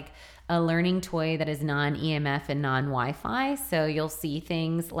is like a learning toy that is non-EMF and non-Wi-Fi. So you'll see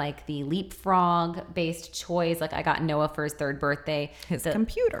things like the Leapfrog-based toys. Like I got Noah for his 3rd birthday. The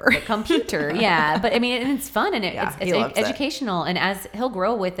computer, yeah. But I mean, and it's fun and it's educational. And as he'll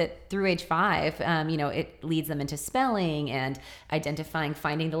grow with it through age 5, it leads them into spelling and identifying,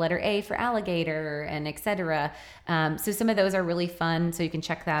 finding the letter A for alligator and etc. So some of those are really fun. So you can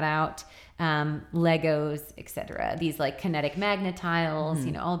check that out. Legos, etc. These like kinetic magnet tiles,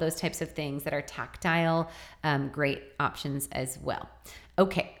 all those types of things that are tactile, great options as well.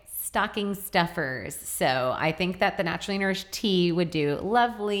 Okay, stocking stuffers. So I think that the Naturally Nourished tea would do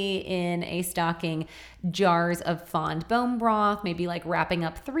lovely in a stocking. Jars of fond bone broth, maybe like wrapping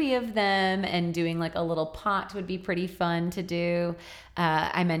up 3 of them and doing like a little pot would be pretty fun to do.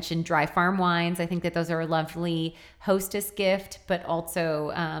 I mentioned dry farm wines. I think that those are a lovely hostess gift, but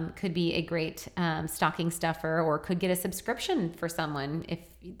also could be a great stocking stuffer, or could get a subscription for someone if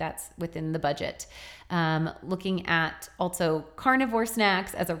that's within the budget. Looking at also carnivore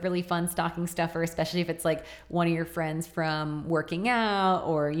snacks as a really fun stocking stuffer, especially if it's like one of your friends from working out,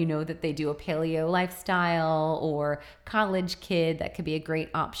 or that they do a paleo lifestyle. style or college kid, that could be a great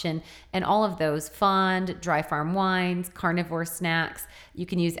option. And all of those, fond, dry farm wines, carnivore snacks, you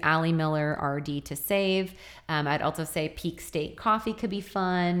can use Allie Miller RD to save. I'd also say Peak State coffee could be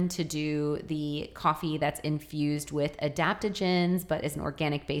fun to do, the coffee that's infused with adaptogens, but is an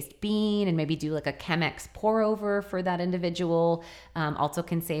organic based bean, and maybe do like a Chemex pour over for that individual. Also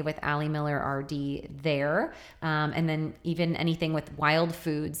can save with Allie Miller RD there. And then even anything with wild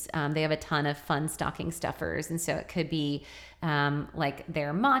foods, they have a ton of fun stocking stuffers. And so it could be like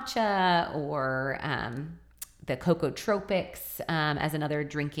their matcha or the Cocoa Tropics as another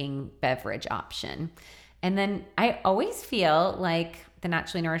drinking beverage option. And then I always feel like the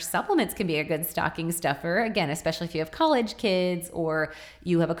Naturally Nourished supplements can be a good stocking stuffer. Again, especially if you have college kids or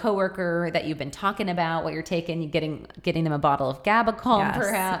you have a coworker that you've been talking about what you're taking, getting them a bottle of GABA Calm,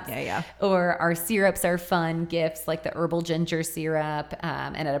 perhaps. Yeah. Or our syrups are fun gifts, like the herbal ginger syrup,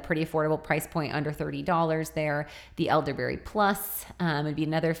 and at a pretty affordable price point, under $30 there. The Elderberry Plus would be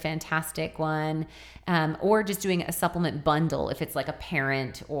another fantastic one. Or just doing a supplement bundle if it's like a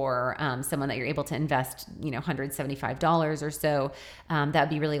parent or someone that you're able to invest, $175 or so. That would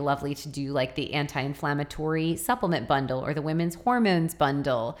be really lovely to do, like the anti-inflammatory supplement bundle or the women's hormones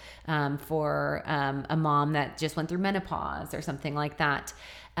bundle for a mom that just went through menopause or something like that.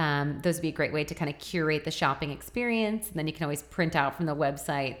 Those would be a great way to kind of curate the shopping experience. And then you can always print out from the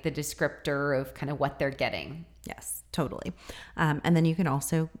website the descriptor of kind of what they're getting. Yes, totally. And then you can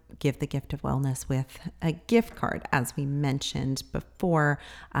also give the gift of wellness with a gift card. As we mentioned before,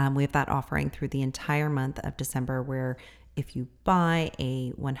 we have that offering through the entire month of December, where if you buy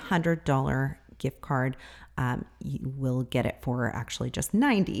a $100 gift card, you will get it for actually just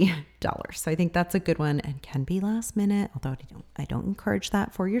 $90. So I think that's a good one and can be last minute, although I don't encourage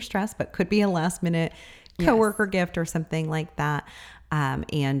that for your stress, but could be a last minute coworker gift or something like that.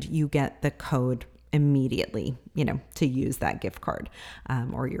 And you get the code immediately, to use that gift card,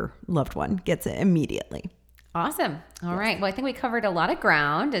 or your loved one gets it immediately. Awesome. All right. Well, I think we covered a lot of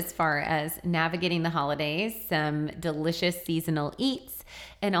ground as far as navigating the holidays, some delicious seasonal eats,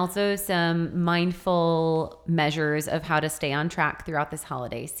 and also some mindful measures of how to stay on track throughout this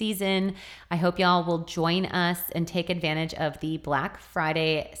holiday season. I hope y'all will join us and take advantage of the Black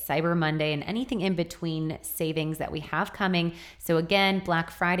Friday, Cyber Monday, and anything in between savings that we have coming. So again,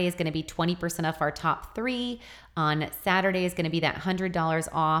 Black Friday is going to be 20% off our top 3. On Saturday is going to be that $100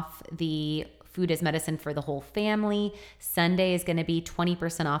 off the Food as Medicine for the whole family. Sunday is going to be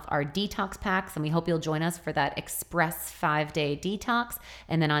 20% off our detox packs, and we hope you'll join us for that express 5-day detox.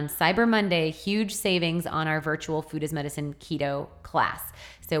 And then on Cyber Monday, huge savings on our virtual Food as Medicine keto class.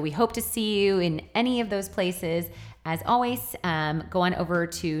 So we hope to see you in any of those places. As always, go on over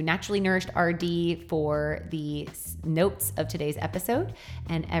to Naturally Nourished RD for the notes of today's episode,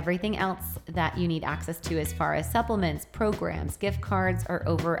 and everything else that you need access to as far as supplements, programs, gift cards are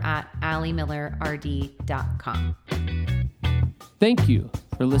over at AllieMillerRD.com. Thank you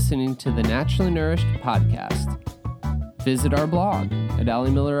for listening to the Naturally Nourished podcast. Visit our blog at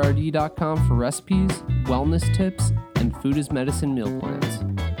AllieMillerRD.com for recipes, wellness tips, and Food as Medicine meal plans.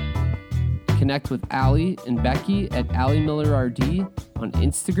 Connect with Allie and Becky at Allie Miller RD on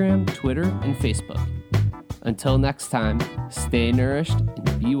Instagram, Twitter, and Facebook. Until next time, stay nourished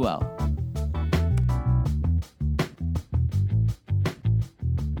and be well.